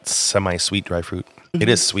of like semi-sweet dry fruit. It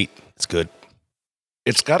is sweet. It's good.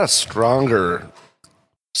 It's got a stronger,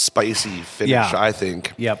 spicy finish, Yeah. I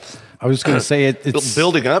think. Yep. I was going to say it's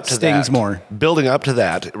Building up to stings that. more. Building up to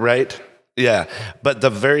that, right? Yeah, but the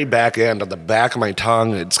very back end, on the back of my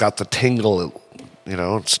tongue, it's got the tingle. You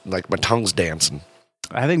know, it's like my tongue's dancing.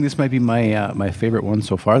 I think this might be my my favorite one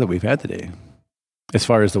so far that we've had today, as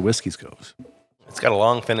far as the whiskeys goes. It's got a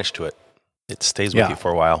long finish to it. It stays with Yeah. you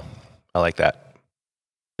for a while. I like that.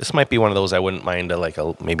 This might be one of those I wouldn't mind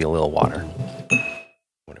maybe a little water.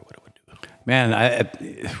 Wonder what it would do. Man,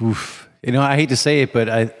 oof. You know, I hate to say it, but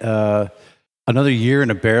another year in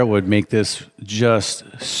a barrel would make this just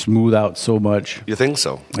smooth out so much. You think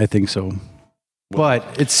so? I think so.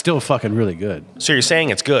 But it's still fucking really good. So you're saying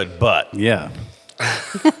it's good, but Yeah.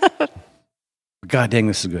 God dang,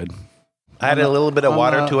 this is good. I had a little bit of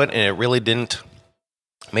water to it, and it really didn't.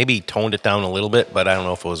 Maybe toned it down a little bit, but I don't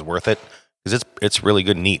know if it was worth it because it's really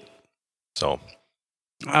good and neat. So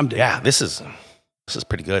yeah, this is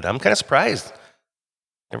pretty good. I'm kind of surprised.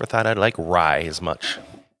 Never thought I'd like rye as much.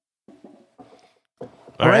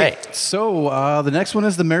 All right. So the next one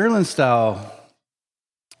is the Maryland style.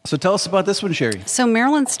 So tell us about this one, Sherry. So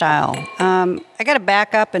Maryland style. I got to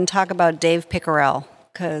back up and talk about Dave Pickerel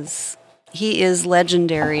because he is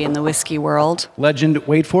legendary in the whiskey world. Legend,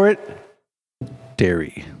 wait for it,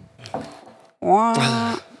 dairy.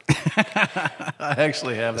 Wah. I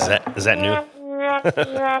actually have that. Is that new?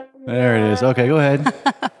 There it is. Okay, go ahead.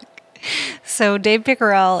 So Dave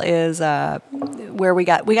Pickerel is where we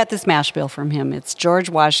got this mash bill from him. It's George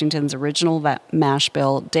Washington's original mash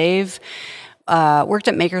bill. Dave worked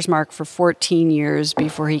at Maker's Mark for 14 years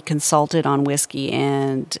before he consulted on whiskey,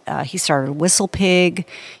 and he started Whistle Pig.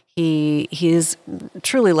 He is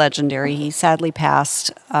truly legendary. He sadly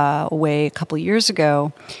passed away a couple years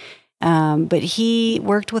ago, but he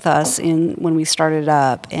worked with us when we started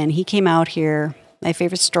up, and he came out here. My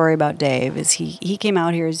favorite story about Dave is he came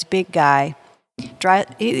out here as a big guy.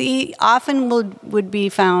 He often would be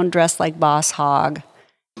found dressed like Boss Hogg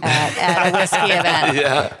at a whiskey event.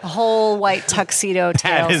 Yeah. A whole white tuxedo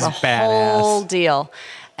tails, is the badass. whole deal.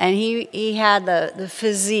 And he had the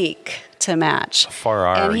physique to match. For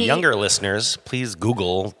our And he- younger listeners, please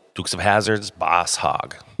Google Dukes of Hazzard's Boss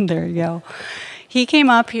Hogg. There you go. He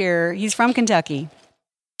came up here. He's from Kentucky.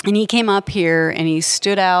 And he came up here and he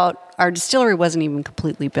stood out. Our distillery wasn't even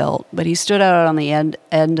completely built, but he stood out on the end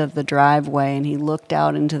of the driveway and he looked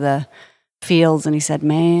out into the fields and he said,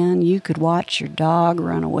 "Man, you could watch your dog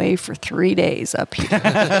run away for 3 days up here."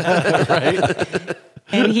 Right?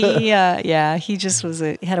 And he just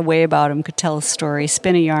had a way about him, could tell a story,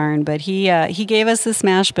 spin a yarn. But he gave us this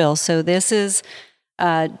mash bill. So this is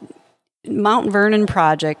Mount Vernon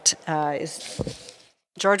Project is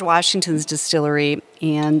George Washington's distillery,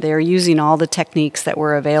 and they're using all the techniques that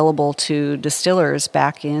were available to distillers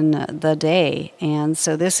back in the day. And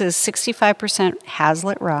so this is 65%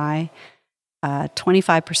 Hazlitt rye,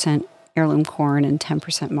 25% heirloom corn, and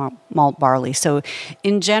 10% malt barley. So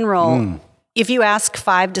in general, if you ask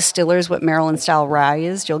 5 distillers what Maryland style rye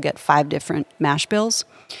is, you'll get 5 different mash bills.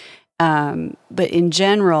 But in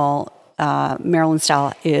general, Maryland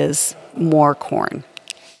style is more corn.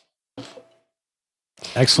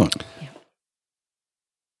 Excellent. Yeah.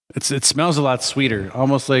 It smells a lot sweeter,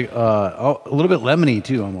 almost like a little bit lemony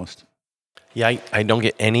too, almost. Yeah, I don't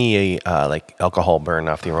get any like alcohol burn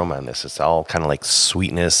off the aroma on this. It's all kind of like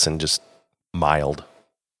sweetness and just mild.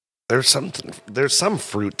 There's some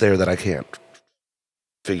fruit there that I can't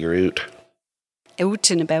figure out. Out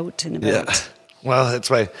and about and about. Yeah. Well,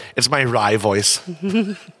 it's my rye voice.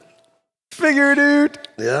 Figure it out.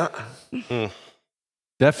 Yeah.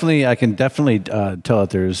 Definitely, I can definitely tell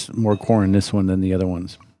that there's more corn in this one than the other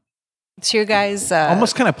ones. So you guys...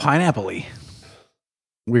 Almost kind of pineapple-y,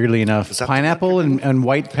 weirdly enough. Is that the Pineapple and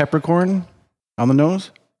white peppercorn on the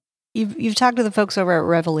nose. You've talked to the folks over at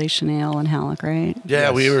Revelation Ale in Halleck, right?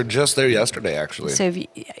 Yeah, we were just there yesterday, actually. So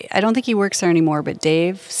I don't think he works there anymore, but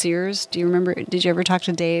Dave Sears, do you remember? Did you ever talk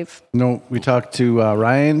to Dave? No, we talked to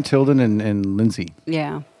Ryan, Tilden, and Lindsay.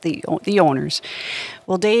 Yeah, the owners.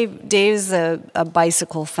 Well, Dave's a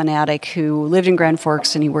bicycle fanatic who lived in Grand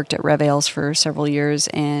Forks and he worked at Rev Ales for several years,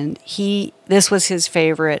 and this was his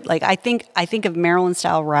favorite. Like I think of Maryland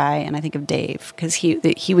style rye and I think of Dave because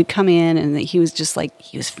he would come in and he was just like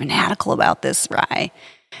he was fanatical about this rye,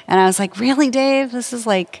 and I was like, really, Dave? This is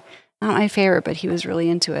like not my favorite, but he was really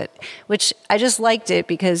into it, which I just liked it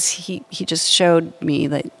because he just showed me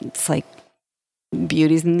that it's like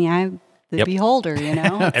beauty's in the eye of the beholder, you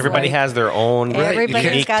know? It's Everybody like, has their own Everybody's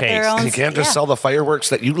unique got taste. their own. You can't just sell the fireworks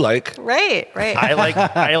that you like. Right.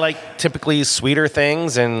 I like typically sweeter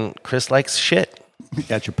things, and Chris likes shit. You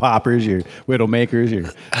got your poppers, your widowmakers, your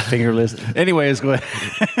fingerless. Anyways, go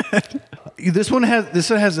ahead. This one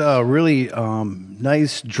has a really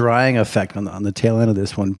nice drying effect on the tail end of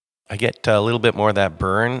this one. I get a little bit more of that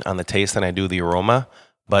burn on the taste than I do the aroma,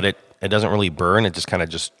 but it doesn't really burn. It just kind of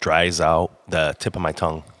just dries out the tip of my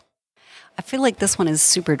tongue. I feel like this one is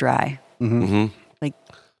super dry. Like,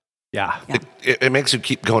 Yeah. It makes you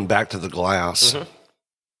keep going back to the glass,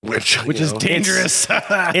 which Is dangerous.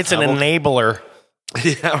 It's an enabler.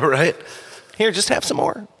 Yeah, right. Here, just have some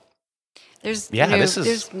more. there's this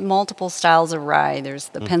is- multiple styles of rye. There's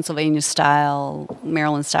the Pennsylvania style,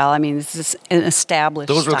 Maryland style. I mean, this is an established.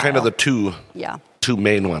 Those were kind of style. the two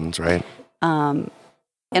main ones, right? And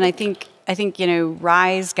I think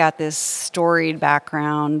rye's got this storied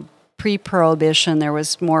background. Pre-Prohibition, there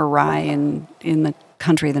was more rye in the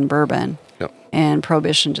country than bourbon, Yep. and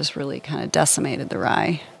Prohibition just really kind of decimated the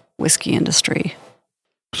rye whiskey industry.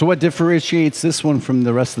 So what differentiates this one from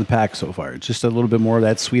the rest of the pack so far? Just a little bit more of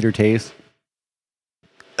that sweeter taste,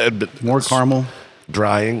 more caramel.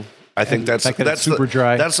 Drying. I think And the that's fact that it's that's super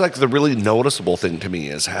dry. That's like the really noticeable thing to me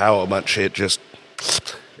is how much it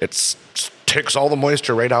takes all the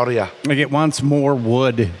moisture right out of you. Like it wants more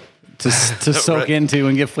wood to soak Right. into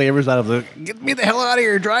and get flavors out of the. Get me the hell out of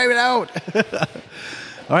here! Drive it out.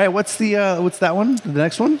 All right, what's that one? The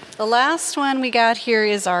next one? The last one we got here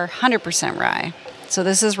is our 100% rye. So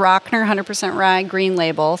this is Rockner 100% rye green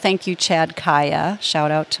label. Thank you, Chad Kaya. Shout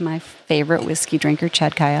out to my favorite whiskey drinker,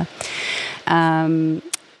 Chad Kaya.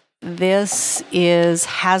 This is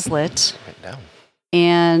Hazlitt, Right down.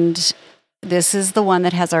 and this is the one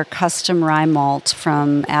that has our custom rye malt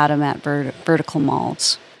from Adam at Vertical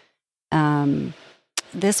Malt.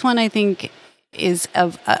 This one I think is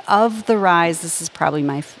of the ryes. This is probably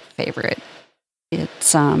my favorite.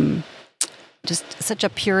 It's just such a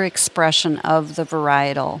pure expression of the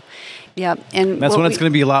varietal. Yep, and That's when it's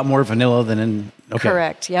going to be a lot more vanilla than in. Okay.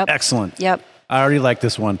 correct. Yep. Excellent. Yep. I already like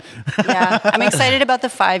this one. Yeah, I'm excited about the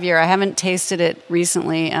 5-year. I haven't tasted it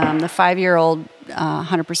recently. The 5-year-old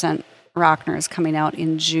 100% Rockner is coming out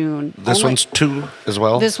in June. This one's 2 as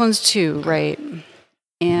well. This one's 2, right?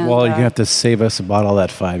 And Well, you have to save us about all that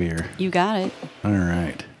 5-year. you got it. All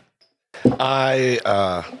right.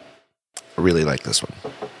 I really like this one.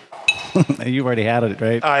 You've already had it,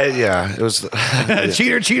 right? It was.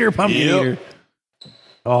 cheater, pumpkin eater.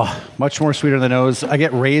 Oh, much more sweeter on the nose. I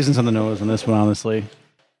get raisins on the nose on this one, honestly.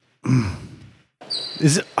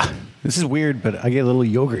 This is weird, but I get a little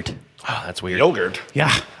yogurt. Oh, that's weird. Yogurt.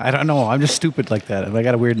 Yeah, I don't know. I'm just stupid like that. I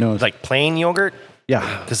got a weird nose. Like plain yogurt?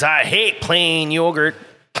 Yeah. Because I hate plain yogurt.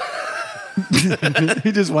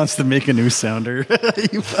 He just wants to make a new sounder.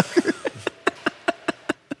 You fucker.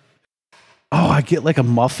 Oh, I get like a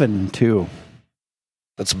muffin too.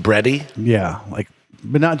 That's bready, Yeah, like,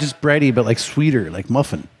 but not just bready, but like sweeter, like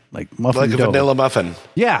muffin like a dough. vanilla muffin.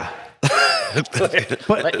 Yeah,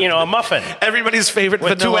 But, a muffin. Everybody's favorite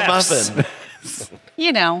With vanilla 2 Fs. muffin.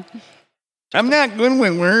 You know, I'm not good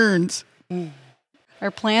with words.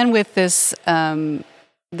 our plan with this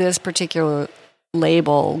this particular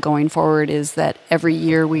label going forward is that every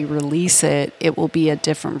year we release it, it will be a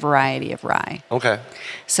different variety of rye. Okay.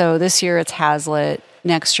 So this year it's Hazlitt.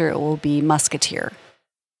 Next year it will be Musketeer.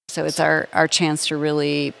 So it's our chance to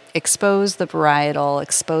really expose the varietal,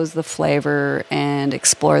 expose the flavor, and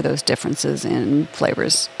explore those differences in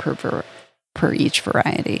flavors per each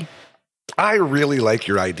variety. I really like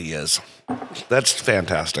your ideas. That's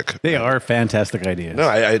fantastic. They are fantastic ideas. No,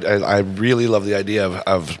 I really love the idea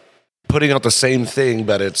of putting out the same thing,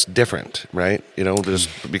 but it's different, right?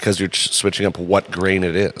 Just because you're switching up what grain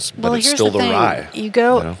it is, but it's here's still the thing. rye. You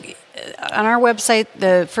go on our website,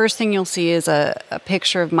 the first thing you'll see is a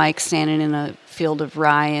picture of Mike standing in a field of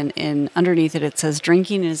rye, and underneath it says,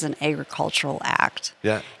 "Drinking is an agricultural act."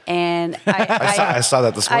 Yeah. And I saw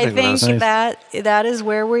that this morning. I think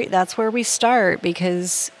that's where we start,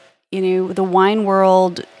 because the wine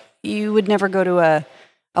world, you would never go to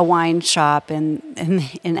a wine shop and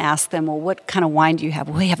ask them, well, what kind of wine do you have?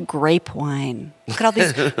 Well, we have grape wine. Look at all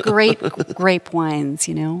these great grape wines,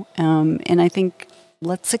 and I think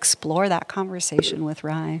let's explore that conversation with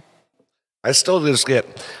rye. I still just get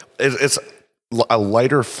it's a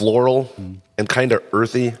lighter floral and kind of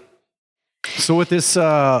earthy. So with this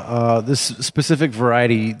this specific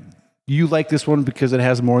variety, you like this one because it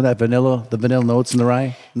has more of that vanilla notes in the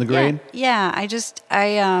rye, in the grain? Yeah.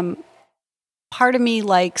 I part of me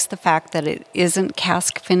likes the fact that it isn't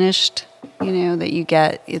cask finished,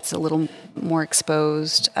 that it's a little more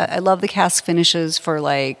exposed. I love the cask finishes for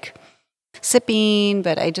like sipping,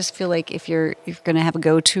 but I just feel like if you're going to have a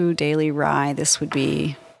go-to daily rye, this would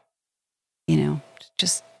be,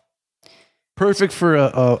 just Perfect for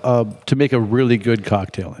to make a really good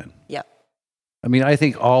cocktail in. Yep. I mean, I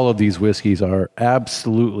think all of these whiskeys are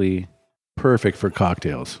absolutely perfect for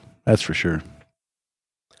cocktails. That's for sure.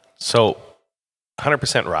 So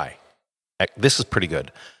 100% rye. This is pretty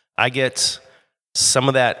good. I get some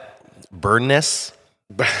of that burnness.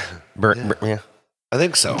 Yeah. I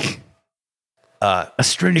think so.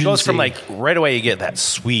 It goes from like right away you get that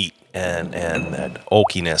sweet and that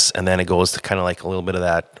oakiness, and then it goes to kind of like a little bit of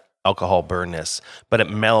that alcohol burnness, but it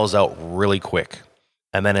mellows out really quick,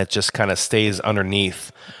 and then it just kind of stays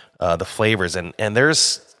underneath the flavors. And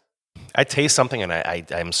I taste something, and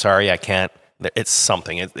I'm sorry I can't. It's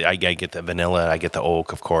something. I get the vanilla, I get the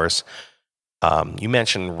oak, of course. You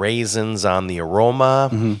mentioned raisins on the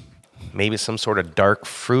aroma, maybe some sort of dark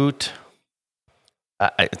fruit.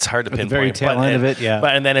 It's hard to At the pinpoint. very tail end of it, yeah.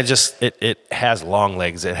 But and then it has long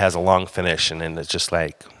legs. It has a long finish, and then it's just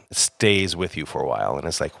like it stays with you for a while. And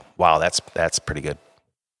it's like, wow, that's pretty good.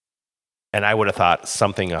 And I would have thought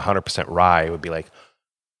something 100% rye would be like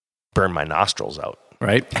burn my nostrils out,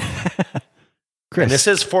 right? Chris, and this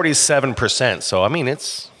is 47%. So I mean,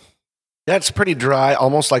 it's pretty dry,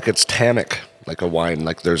 almost like it's tannic, like a wine.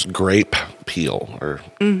 Like there's grape peel or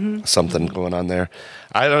something going on there.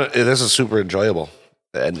 This is super enjoyable.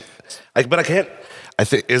 But I can't. I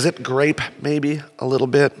think is it grape maybe a little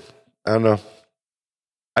bit. I don't know.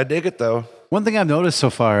 I dig it though. One thing I've noticed so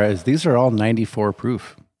far is these are all 94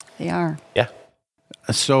 proof. They are. Yeah.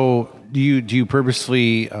 So do you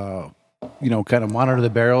purposely kind of monitor the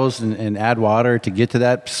barrels and add water to get to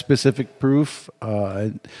that specific proof?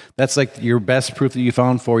 That's like your best proof that you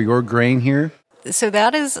found for your grain here. So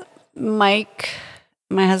that is Mike,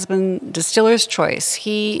 my husband, distiller's choice.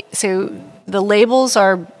 So the labels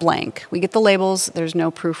are blank. We get the labels. There's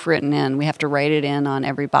no proof written in. We have to write it in on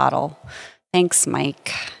every bottle. Thanks,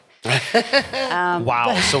 Mike.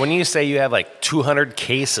 Wow. So when you say you have like 200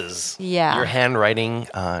 cases, yeah, you're handwriting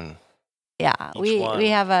on. Yeah, we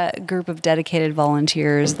have a group of dedicated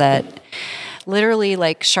volunteers that literally,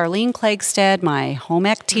 like Charlene Cleggstead, my home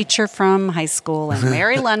ec teacher from high school, and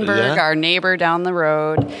Mary Lundberg, our neighbor down the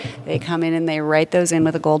road, they come in and they write those in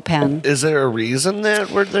with a gold pen. Is there a reason that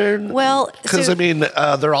we're there? Well, because I mean,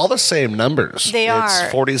 they're all the same numbers. They are.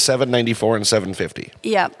 It's 47, 94, and 750.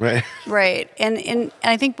 Yeah. Right. Right. And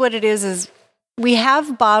I think what it is we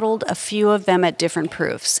have bottled a few of them at different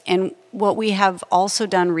proofs. And what we have also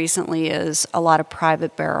done recently is a lot of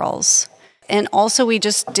private barrels. And also we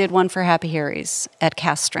just did one for Happy Harry's at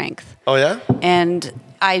Cask Strength. Oh, yeah? And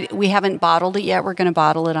we haven't bottled it yet. We're going to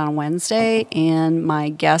bottle it on Wednesday. And my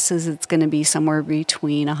guess is it's going to be somewhere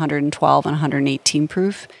between 112 and 118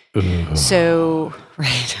 proof. So,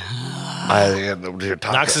 right.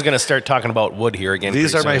 Knox is going to start talking about wood here again.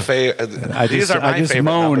 These are my favorite. I just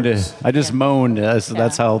moaned.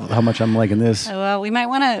 That's how much I'm liking this. Well, we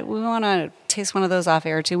want to taste one of those off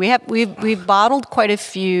air too. We've bottled quite a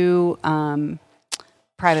few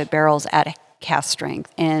private barrels at Cask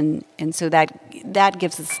Strength, and so that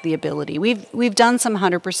gives us the ability. We've done some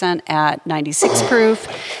 100% at 96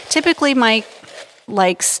 proof. Typically, Mike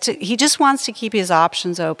he just wants to keep his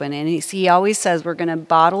options open, and he always says we're going to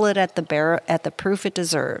bottle it at the proof it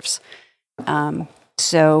deserves.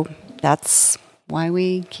 So that's why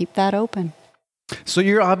we keep that open. So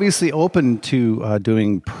you're obviously open to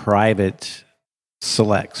doing private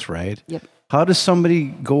selects, right? Yep. How does somebody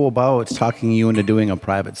go about talking you into doing a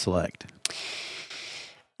private select?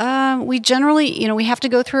 We generally, we have to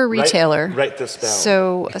go through a retailer. Write this down.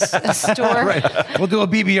 So a store. Right. We'll do a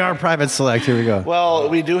BBR private select. Here we go. Well,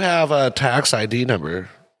 we do have a tax ID number.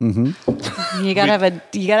 Mm-hmm. You gotta have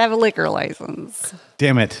a liquor license.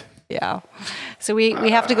 Damn it. Yeah. So we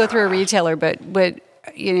have to go through a retailer, but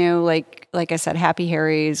like I said, Happy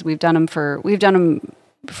Harry's. We've done them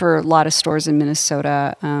for a lot of stores in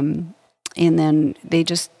Minnesota. And then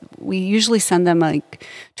we usually send them like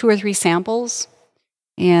 2 or 3 samples.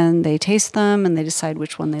 And they taste them, and they decide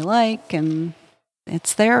which one they like, and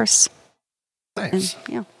it's theirs. Nice.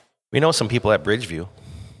 And, yeah. We know some people at Bridgeview.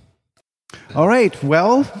 All right.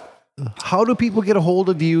 Well, how do people get a hold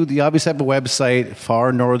of you? You obviously have a website,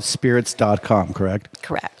 farnorthspirits.com, correct?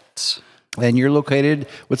 Correct. And you're located,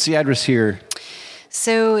 what's the address here?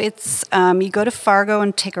 So it's, you go to Fargo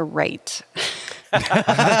and take a right. Then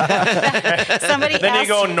you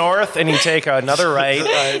go north and you take another right.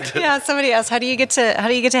 Yeah, somebody asked, how do you get to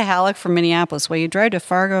Halleck from Minneapolis? Well, you drive to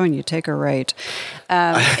Fargo and you take a right,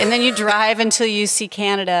 and then you drive until you see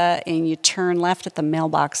Canada and you turn left at the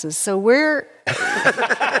mailboxes. So it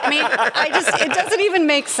doesn't even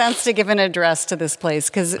make sense to give an address to this place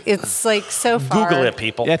because it's like so far. Google it,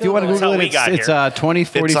 people. Yeah, if you want to Google it, it's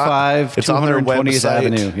 2045 220th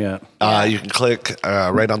Avenue. Yeah. You can click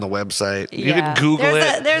right on the website. You can Google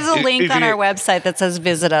it. There's a link on our website that says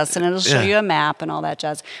visit us, and it'll show you a map and all that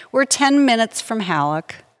jazz. We're 10 minutes from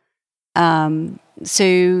Halleck. So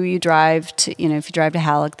you drive to, if you drive to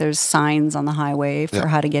Halleck, there's signs on the highway for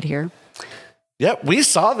how to get here. Yep, we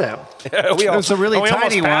saw them. There's a really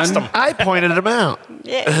tiny one. I pointed them out.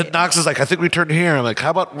 Yeah. Knox is like, I think we turned here. I'm like, how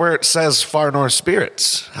about where it says Far North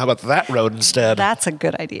Spirits? How about that road instead? That's a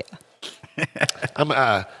good idea. I'm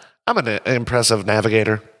an impressive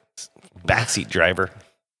navigator. Backseat driver.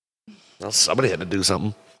 Well, somebody had to do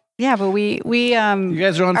something. Yeah, but we You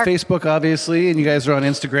guys are on Facebook, obviously, and you guys are on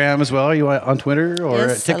Instagram as well. Are you on Twitter or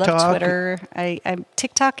yes, TikTok? I love Twitter.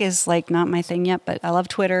 TikTok is like not my thing yet, but I love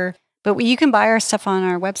Twitter. But you can buy our stuff on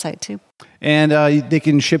our website too. And they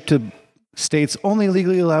can ship to states only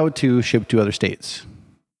legally allowed to ship to other states.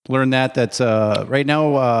 Learn that. That's right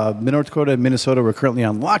now, North Dakota and Minnesota, we're currently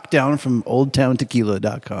on lockdown from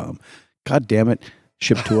oldtowntequila.com. God damn it.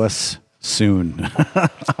 Ship to us soon.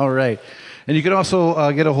 All right. And you can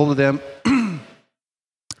also get a hold of them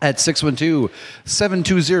at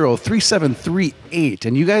 612-720-3738.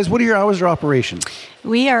 And you guys, what are your hours of operation?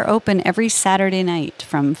 We are open every Saturday night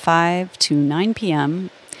from 5 to 9 p.m.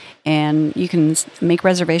 And you can make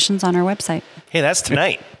reservations on our website. Hey, that's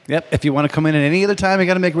tonight. Yep. If you want to come in at any other time, you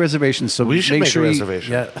got to make reservations. So We should make a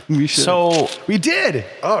reservation. Yeah, we should. So we did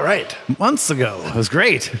All right. months ago. It was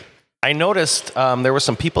great. I noticed there were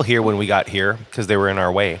some people here when we got here because they were in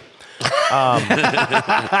our way. So They were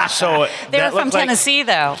that from looked like- Tennessee,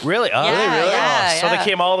 though. Really? Oh, Yeah, really? yeah, So yeah. they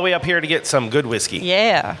came all the way up here to get some good whiskey.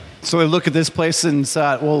 Yeah. So I look at this place and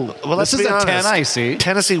thought, well, Let's this be is a honest. 10 I see.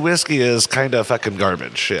 Tennessee whiskey is kind of fucking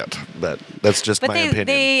garbage shit, but that's just But my they opinion.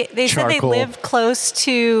 they said they Charcoal. lived close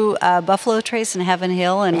to Buffalo Trace and Heaven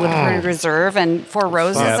Hill and Woodford Reserve and Four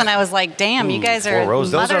Roses, and I was like, damn, you guys are Four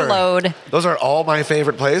Roses. mother load. Those are all my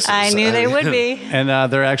favorite places. I knew they would be. And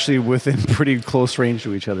they're actually within pretty close range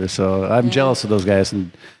to each other. So I'm jealous of those guys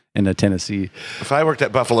in Tennessee. If I worked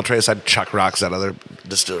at Buffalo Trace, I'd chuck rocks at other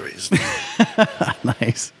distilleries.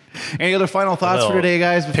 Nice. Any other final thoughts for today,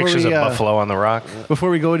 guys? Before Pictures we, of buffalo on the rock. Before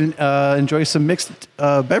we go and enjoy some mixed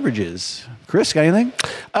beverages. Chris, got anything?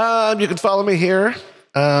 You can follow me here.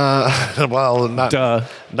 Well, Duh.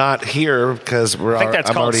 not here because I think that's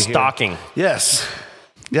I'm called already stalking. Here. Yes.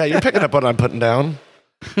 Yeah, you're picking up what I'm putting down.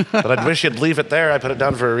 But I'd wish you'd leave it there. I put it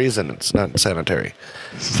down for a reason. It's not sanitary.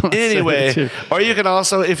 Anyway, or you can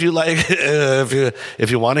also, if you like,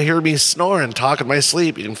 if you want to hear me snore and talk in my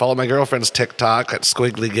sleep, you can follow my girlfriend's TikTok at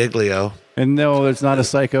Squiggly Giglio. And no, it's not a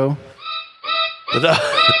psycho.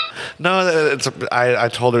 No, I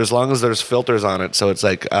told her as long as there's filters on it, so it's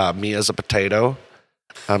like me as a potato.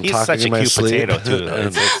 I'm He's talking such a in my cute sleep. potato, too.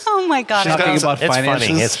 Oh my God. She's I got love Talking about It's finances.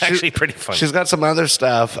 funny. It's actually pretty funny. She's got some other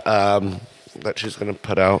stuff that she's going to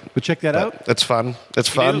put out. But check that out. It's fun. It's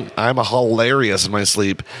fun. do? I'm a hilarious in my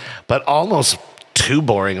sleep, but almost too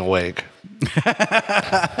boring awake.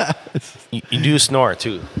 You do snore,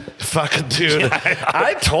 too. Fucking dude.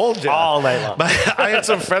 I told you. All night long. I had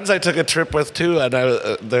some friends I took a trip with too, and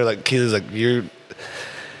they're like, Keely's like,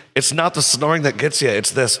 it's not the snoring that gets you,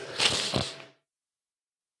 it's this.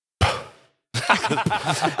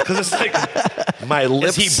 Because it's like my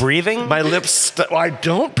lips. Is he breathing? My lips. I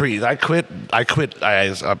don't breathe. I quit.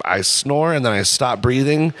 I snore and then I stop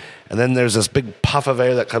breathing, and then there's this big puff of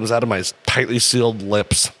air that comes out of my tightly sealed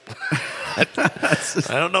lips. I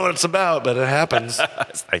don't know what it's about, but it happens.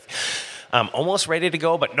 It's like, I'm almost ready to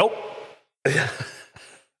go, but nope.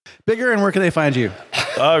 Bigger, and where can they find you?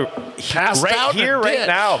 Passed Right out in a here, right ditch.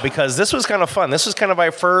 now, because this was kind of fun. This was kind of my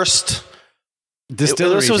first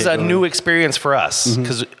Distillery. This was a takeover. new experience for us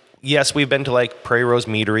because yes, we've been to like Prairie Rose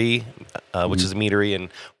Meadery, which is a meadery, and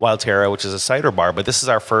Wild Terra, which is a cider bar. But this is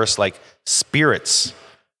our first like spirits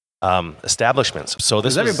establishments. So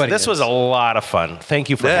this was a lot of fun. Thank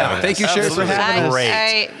you for having us. Thank you, Sherry, for having us.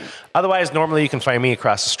 Great. Otherwise, normally you can find me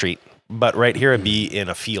across the street, but right here it'd be in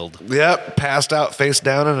a field. Yep, passed out face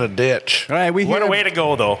down in a ditch. All right, What a way to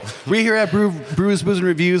go, though. We here at Brews, Booze, and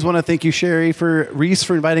Reviews want to thank you, Sherry, Reese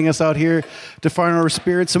for inviting us out here to Far North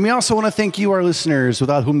Spirits. And we also want to thank you, our listeners,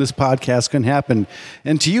 without whom this podcast couldn't happen.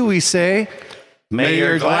 And to you, we say, may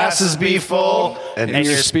your glasses be full and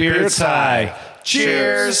your spirits high.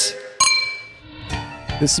 Cheers.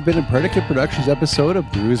 This has been a Predicate Productions episode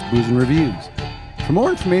of Brews, Booze, and Reviews. For more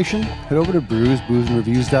information, head over to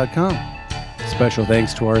brewsboozeandreviews.com. Special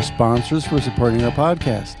thanks to our sponsors for supporting our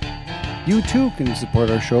podcast. You too can support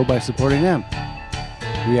our show by supporting them.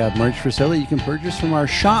 We have merch for sale that you can purchase from our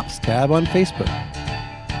Shops tab on Facebook.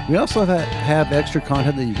 We also have extra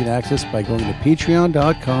content that you can access by going to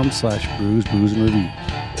patreon.com/brewsboozeandreviews.